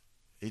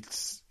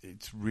 It's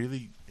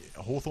really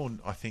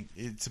Hawthorn. I think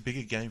it's a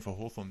bigger game for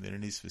Hawthorn than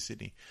it is for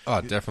Sydney. Oh,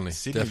 definitely,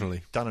 Sydney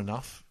definitely done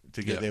enough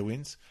to get their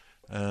wins.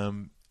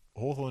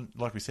 Hawthorn,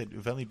 like we said,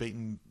 have only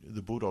beaten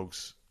the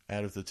Bulldogs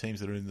out of the teams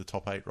that are in the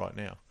top 8 right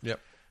now.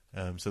 Yep.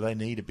 So they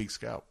need a big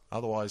scalp.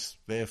 Otherwise,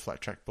 they're flat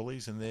track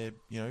bullies, and they're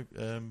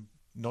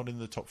not in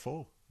the top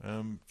 4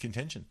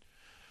 contention.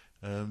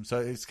 So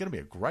it's going to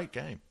be a great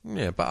game.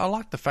 Yeah, but I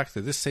like the fact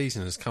that this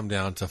season has come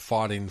down to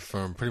fighting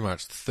from pretty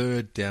much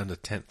 3rd down to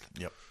 10th.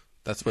 Yep.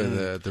 That's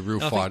where the real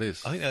fight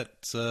is. I think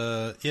that's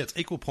it's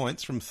equal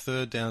points from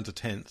 3rd down to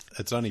 10th.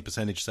 It's only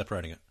percentage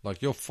separating it.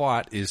 Like, your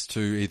fight is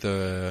to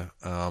either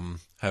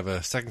have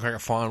a second crack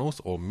at finals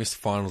or miss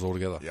finals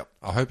altogether. Yep.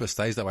 I hope it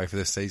stays that way for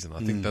this season.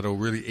 I think that'll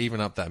really even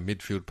up that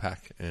midfield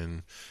pack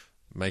and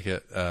make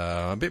it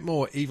a bit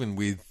more even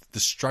with the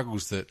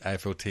struggles that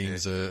AFL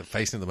teams are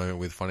facing at the moment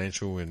with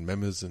financial and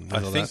members and I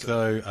think,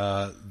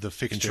 though, the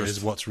fixture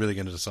is what's really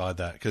going to decide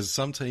that, because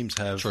some teams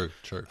have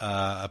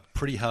a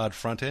pretty hard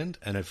front end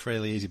and a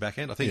fairly easy back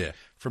end. I think,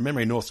 from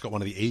memory, North's got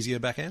one of the easier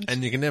back ends.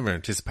 And you can never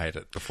anticipate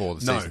it before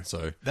the season.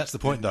 So that's the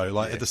point, though.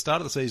 Like, at the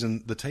start of the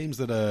season, the teams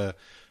that are,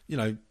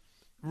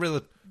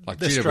 really, like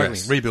they're GWS, struggling,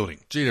 rebuilding.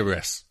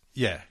 GWS.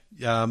 Yeah.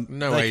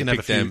 No way you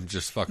pick them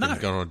just fucking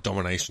going on a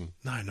domination.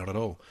 No, not at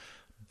all.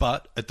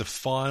 But at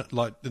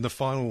in the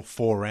final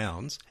 4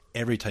 rounds,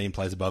 every team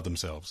plays above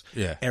themselves.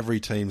 Yeah. Every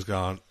team's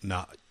going,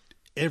 nah.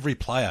 Every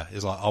player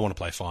is like, I want to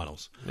play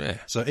finals. Yeah.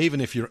 So even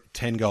if you're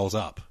 10 goals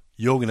up,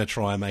 you're going to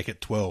try and make it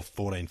 12,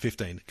 14,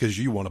 15 because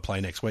you want to play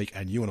next week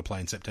and you want to play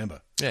in September.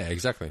 Yeah,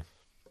 exactly.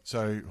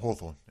 So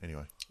Hawthorn,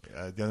 anyway.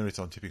 The only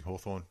reason I'm tipping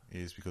Hawthorn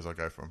is because I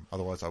go for them.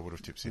 Otherwise, I would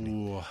have tipped Sydney.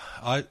 Ooh,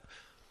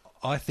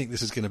 I think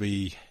this is going to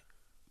be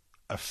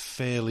a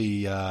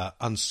fairly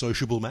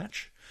unsociable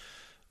match.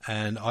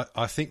 And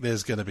I think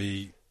there's going to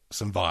be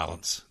some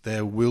violence.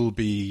 There will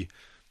be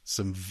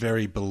some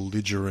very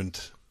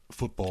belligerent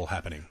football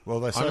happening. Well,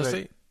 they say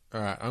honestly,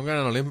 all right, I'm going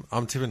on a limb.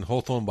 I'm tipping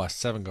Hawthorn by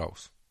 7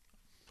 goals.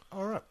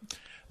 All right.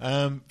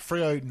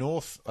 Freo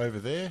North over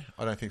there.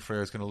 I don't think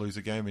Freo's going to lose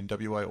a game in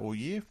WA all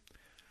year.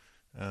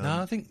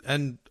 No, I think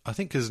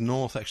because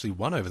North actually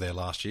won over there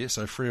last year,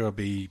 so Freo will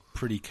be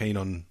pretty keen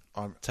on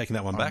I'm taking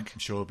that one back. I'm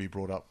sure it'll be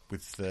brought up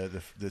with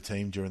the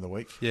team during the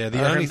week. Yeah,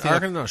 I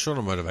reckon they're short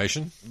on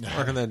motivation. I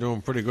reckon they're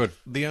doing pretty good.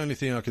 The only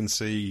thing I can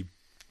see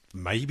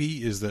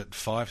maybe is that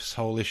Fife's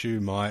whole issue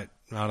might,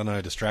 I don't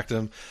know, distract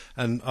them,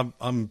 and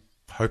I'm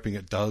hoping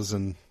it does,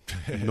 and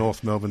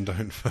North Melbourne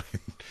don't fucking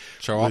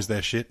lose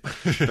their shit.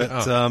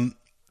 But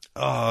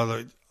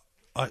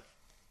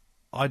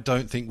I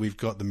don't think we've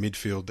got the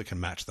midfield that can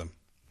match them.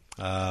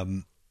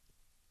 I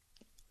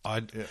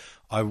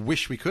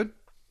wish we could.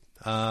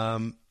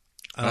 I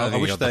don't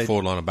think you got the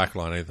forward line and back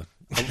line either.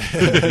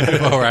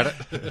 While we're at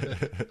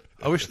it.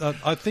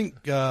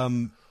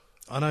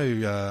 I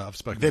know I've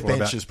spoken their before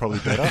bench about... is probably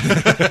better.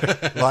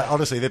 Like,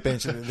 honestly, their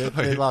bench,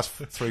 their last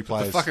three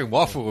players. The fucking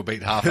Waffle will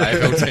beat half the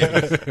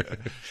AFL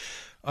teams.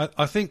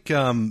 I think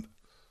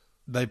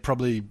they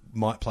probably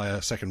might play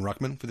a second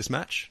ruckman for this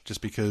match,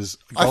 just because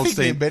Goldstein... I think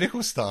their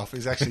medical staff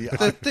is actually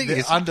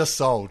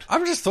undersold.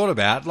 I've just thought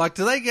about, like,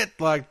 do they get,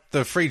 like,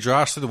 the free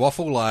drafts through the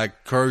Waffle,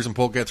 like Crows and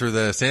Port get through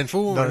the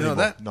Sandful? Not like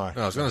that? No.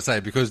 I was going to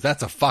say, because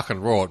that's a fucking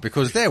rort,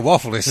 because their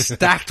Waffle is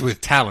stacked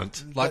with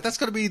talent. Like, that's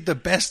got to be the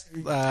best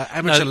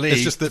amateur league,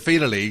 it's just the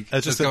feeder league.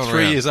 It's just that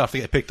 3 years after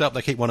they get picked up,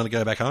 they keep wanting to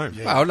go back home.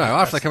 Yeah. Well, no,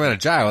 after they come out of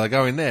jail, they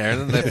go in there, and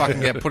then they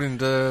fucking get put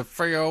into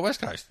free old West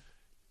Coast.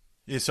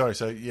 Yeah, sorry.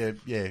 So, yeah,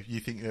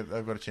 you think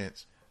they've got a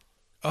chance?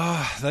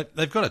 Oh,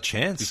 they've got a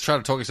chance. You try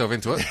to talk yourself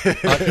into it.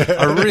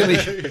 I really...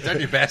 You've done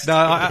your best. No,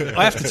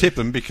 I have to tip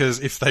them,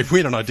 because if they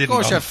win and I didn't... Of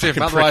course you have to tip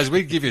them, otherwise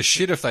we'd give you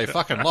shit if they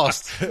fucking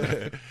lost.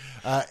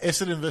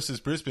 Essendon versus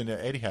Brisbane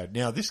at Etihad.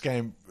 Now, this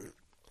game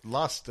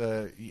last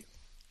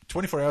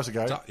 24 hours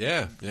ago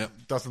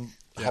doesn't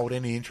hold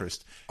any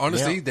interest.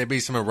 Honestly, now, there'd be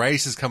some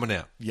erasers coming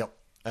out. Yep.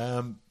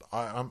 I'm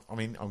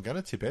going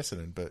to tip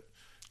Essendon, but...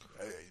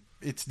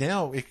 It's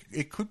now,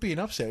 it could be an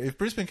upset. If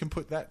Brisbane can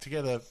put that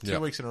together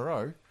 2 weeks in a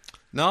row.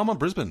 No, I'm on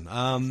Brisbane.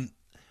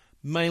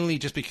 Mainly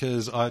just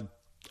because I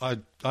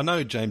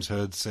know James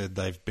Hird said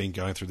they've been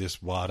going through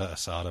this WADA,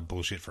 ASADA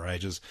bullshit for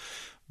ages.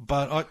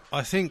 But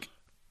I think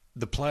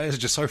the players are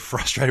just so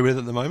frustrated with it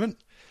at the moment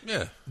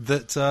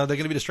that they're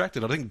going to be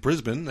distracted. I think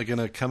Brisbane are going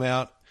to come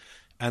out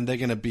and they're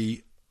going to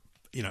be,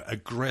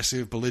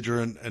 aggressive,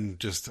 belligerent, and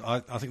just,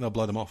 I think they'll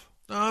blow them off.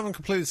 No, I'm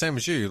completely the same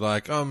as you.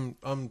 Like,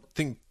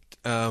 think...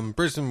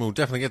 Brisbane will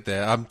definitely get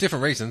there.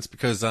 Different reasons,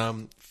 because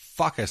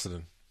fuck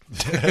Essendon.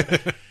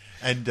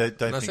 And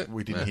don't think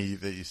we didn't hear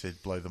that you said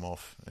blow them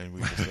off, and we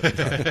just let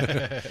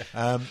it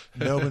go.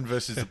 Melbourne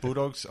versus the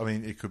Bulldogs. I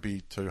mean, it could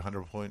be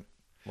 200-point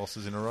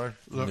losses in a row.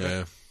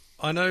 Look,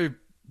 I know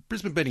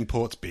Brisbane beating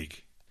Port's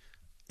big.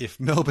 If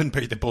Melbourne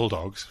beat the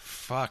Bulldogs,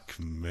 fuck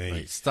me.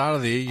 Mate, start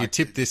of the year, you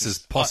tipped this as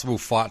possible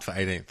fight for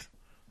 18th.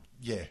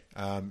 Yeah,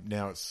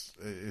 now it's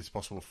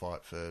possible to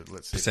fight for,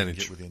 let's see, percentage.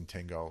 If we get within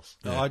 10 goals.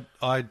 Yeah.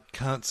 I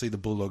can't see the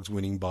Bulldogs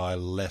winning by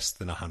less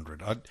than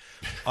 100.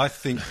 I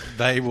think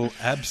they will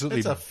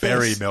absolutely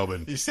bury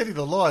Melbourne. You're setting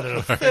the line at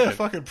a fair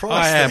fucking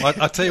price. I am.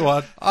 I tell you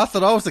what. I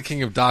thought I was the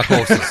king of dark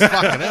horses.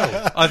 Fucking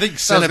hell. I think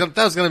that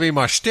was going to be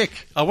my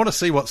shtick. I want to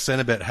see what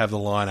Centrebet have the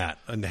line at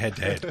in the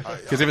head-to-head.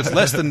 Because if it's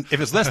less than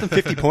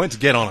 50 points,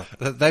 get on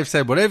it. They've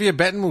said, whatever you're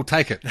betting, we'll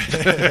take it.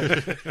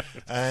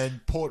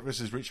 And Port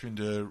versus Richmond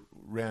to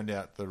round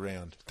out the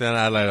round. Down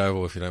Adelaide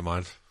Oval, if you don't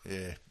mind.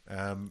 Yeah.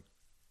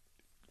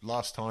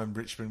 Last time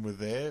Richmond were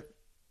there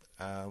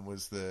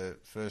was the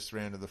first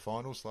round of the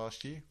finals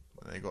last year.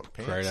 They got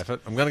pants. Great effort.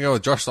 I'm going to go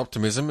with Josh's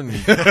optimism and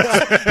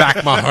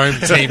back my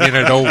home team in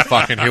at all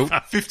fucking hilt.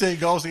 15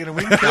 goals are going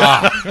to win.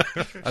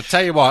 I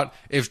tell you what,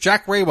 if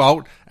Jack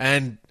Riewoldt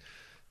and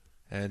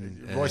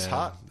Royce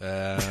Hart,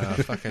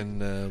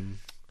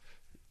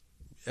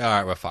 all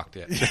right, we're fucked.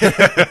 Yeah.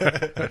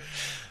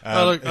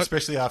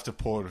 Especially after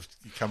Port have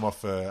come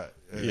off a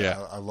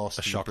loss,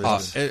 a shock.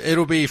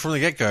 It'll be from the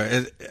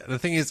get-go. The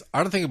thing is,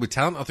 I don't think it'll be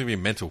talent. I think it'll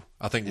be mental.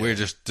 I think we're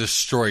just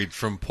destroyed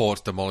from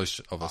Port's demolish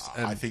of us.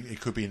 I think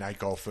it could be an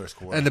 8-goal first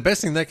quarter. And the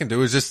best thing they can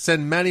do is just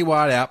send Matty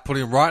White out, put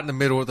him right in the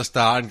middle at the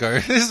start, and go,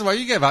 "This is why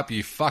you gave up,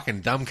 you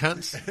fucking dumb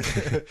cunts."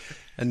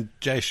 And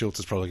Jay Schultz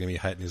is probably going to be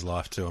hating his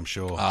life too, I'm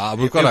sure.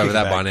 We've got over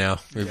that by now.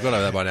 We've got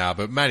over that by now.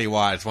 But Matty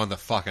White's one that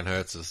fucking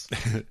hurts us.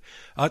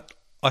 I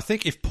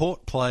think if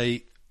Port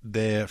play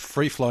their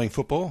free-flowing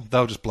football,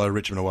 they'll just blow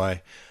Richmond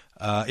away.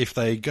 If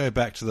they go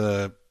back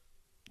to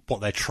what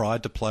they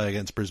tried to play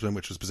against Brisbane,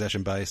 which was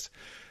possession-based,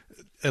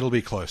 it'll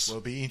be close. Well,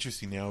 it'll be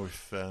interesting now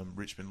if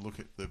Richmond look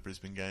at the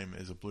Brisbane game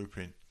as a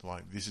blueprint.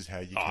 Like, this is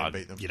how you can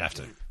beat them. You'd have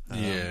to.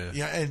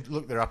 Yeah, and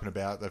look, they're up and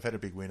about. They've had a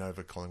big win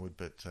over Collingwood,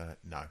 but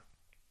no.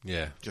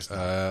 Yeah,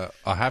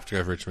 I have to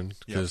go for Richmond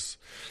because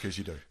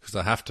you do. Because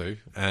I have to.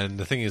 And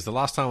the thing is, the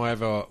last time I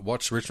ever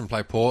watched Richmond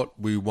play Port,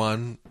 we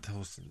won. That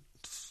was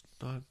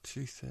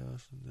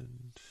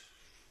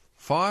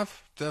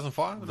 2005,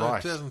 2005,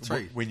 right?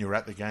 2003. When you were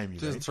at the game,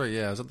 2003.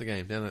 Yeah, I was at the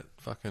game down at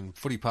fucking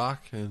Footy Park,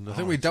 and I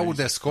think we doubled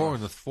their score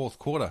in the fourth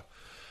quarter.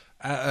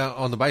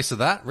 On the base of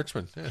that,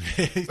 Richmond. Yeah.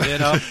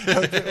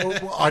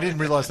 I didn't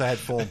realise they had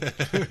form.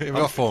 We've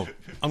got form.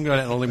 I'm going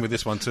out on a limb with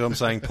this one too. I'm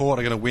saying Port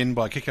are going to win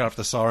by kicking after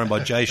the siren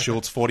by Jay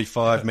Schultz,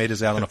 45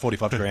 metres out on a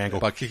 45-degree angle.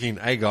 By kicking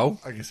a goal.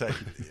 I can say,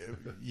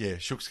 yeah,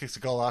 Schultz kicks a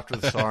goal after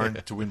the siren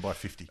to win by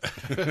 50.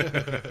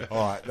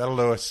 All right, that'll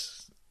do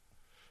us.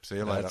 See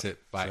you later. That's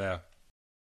it. Bye.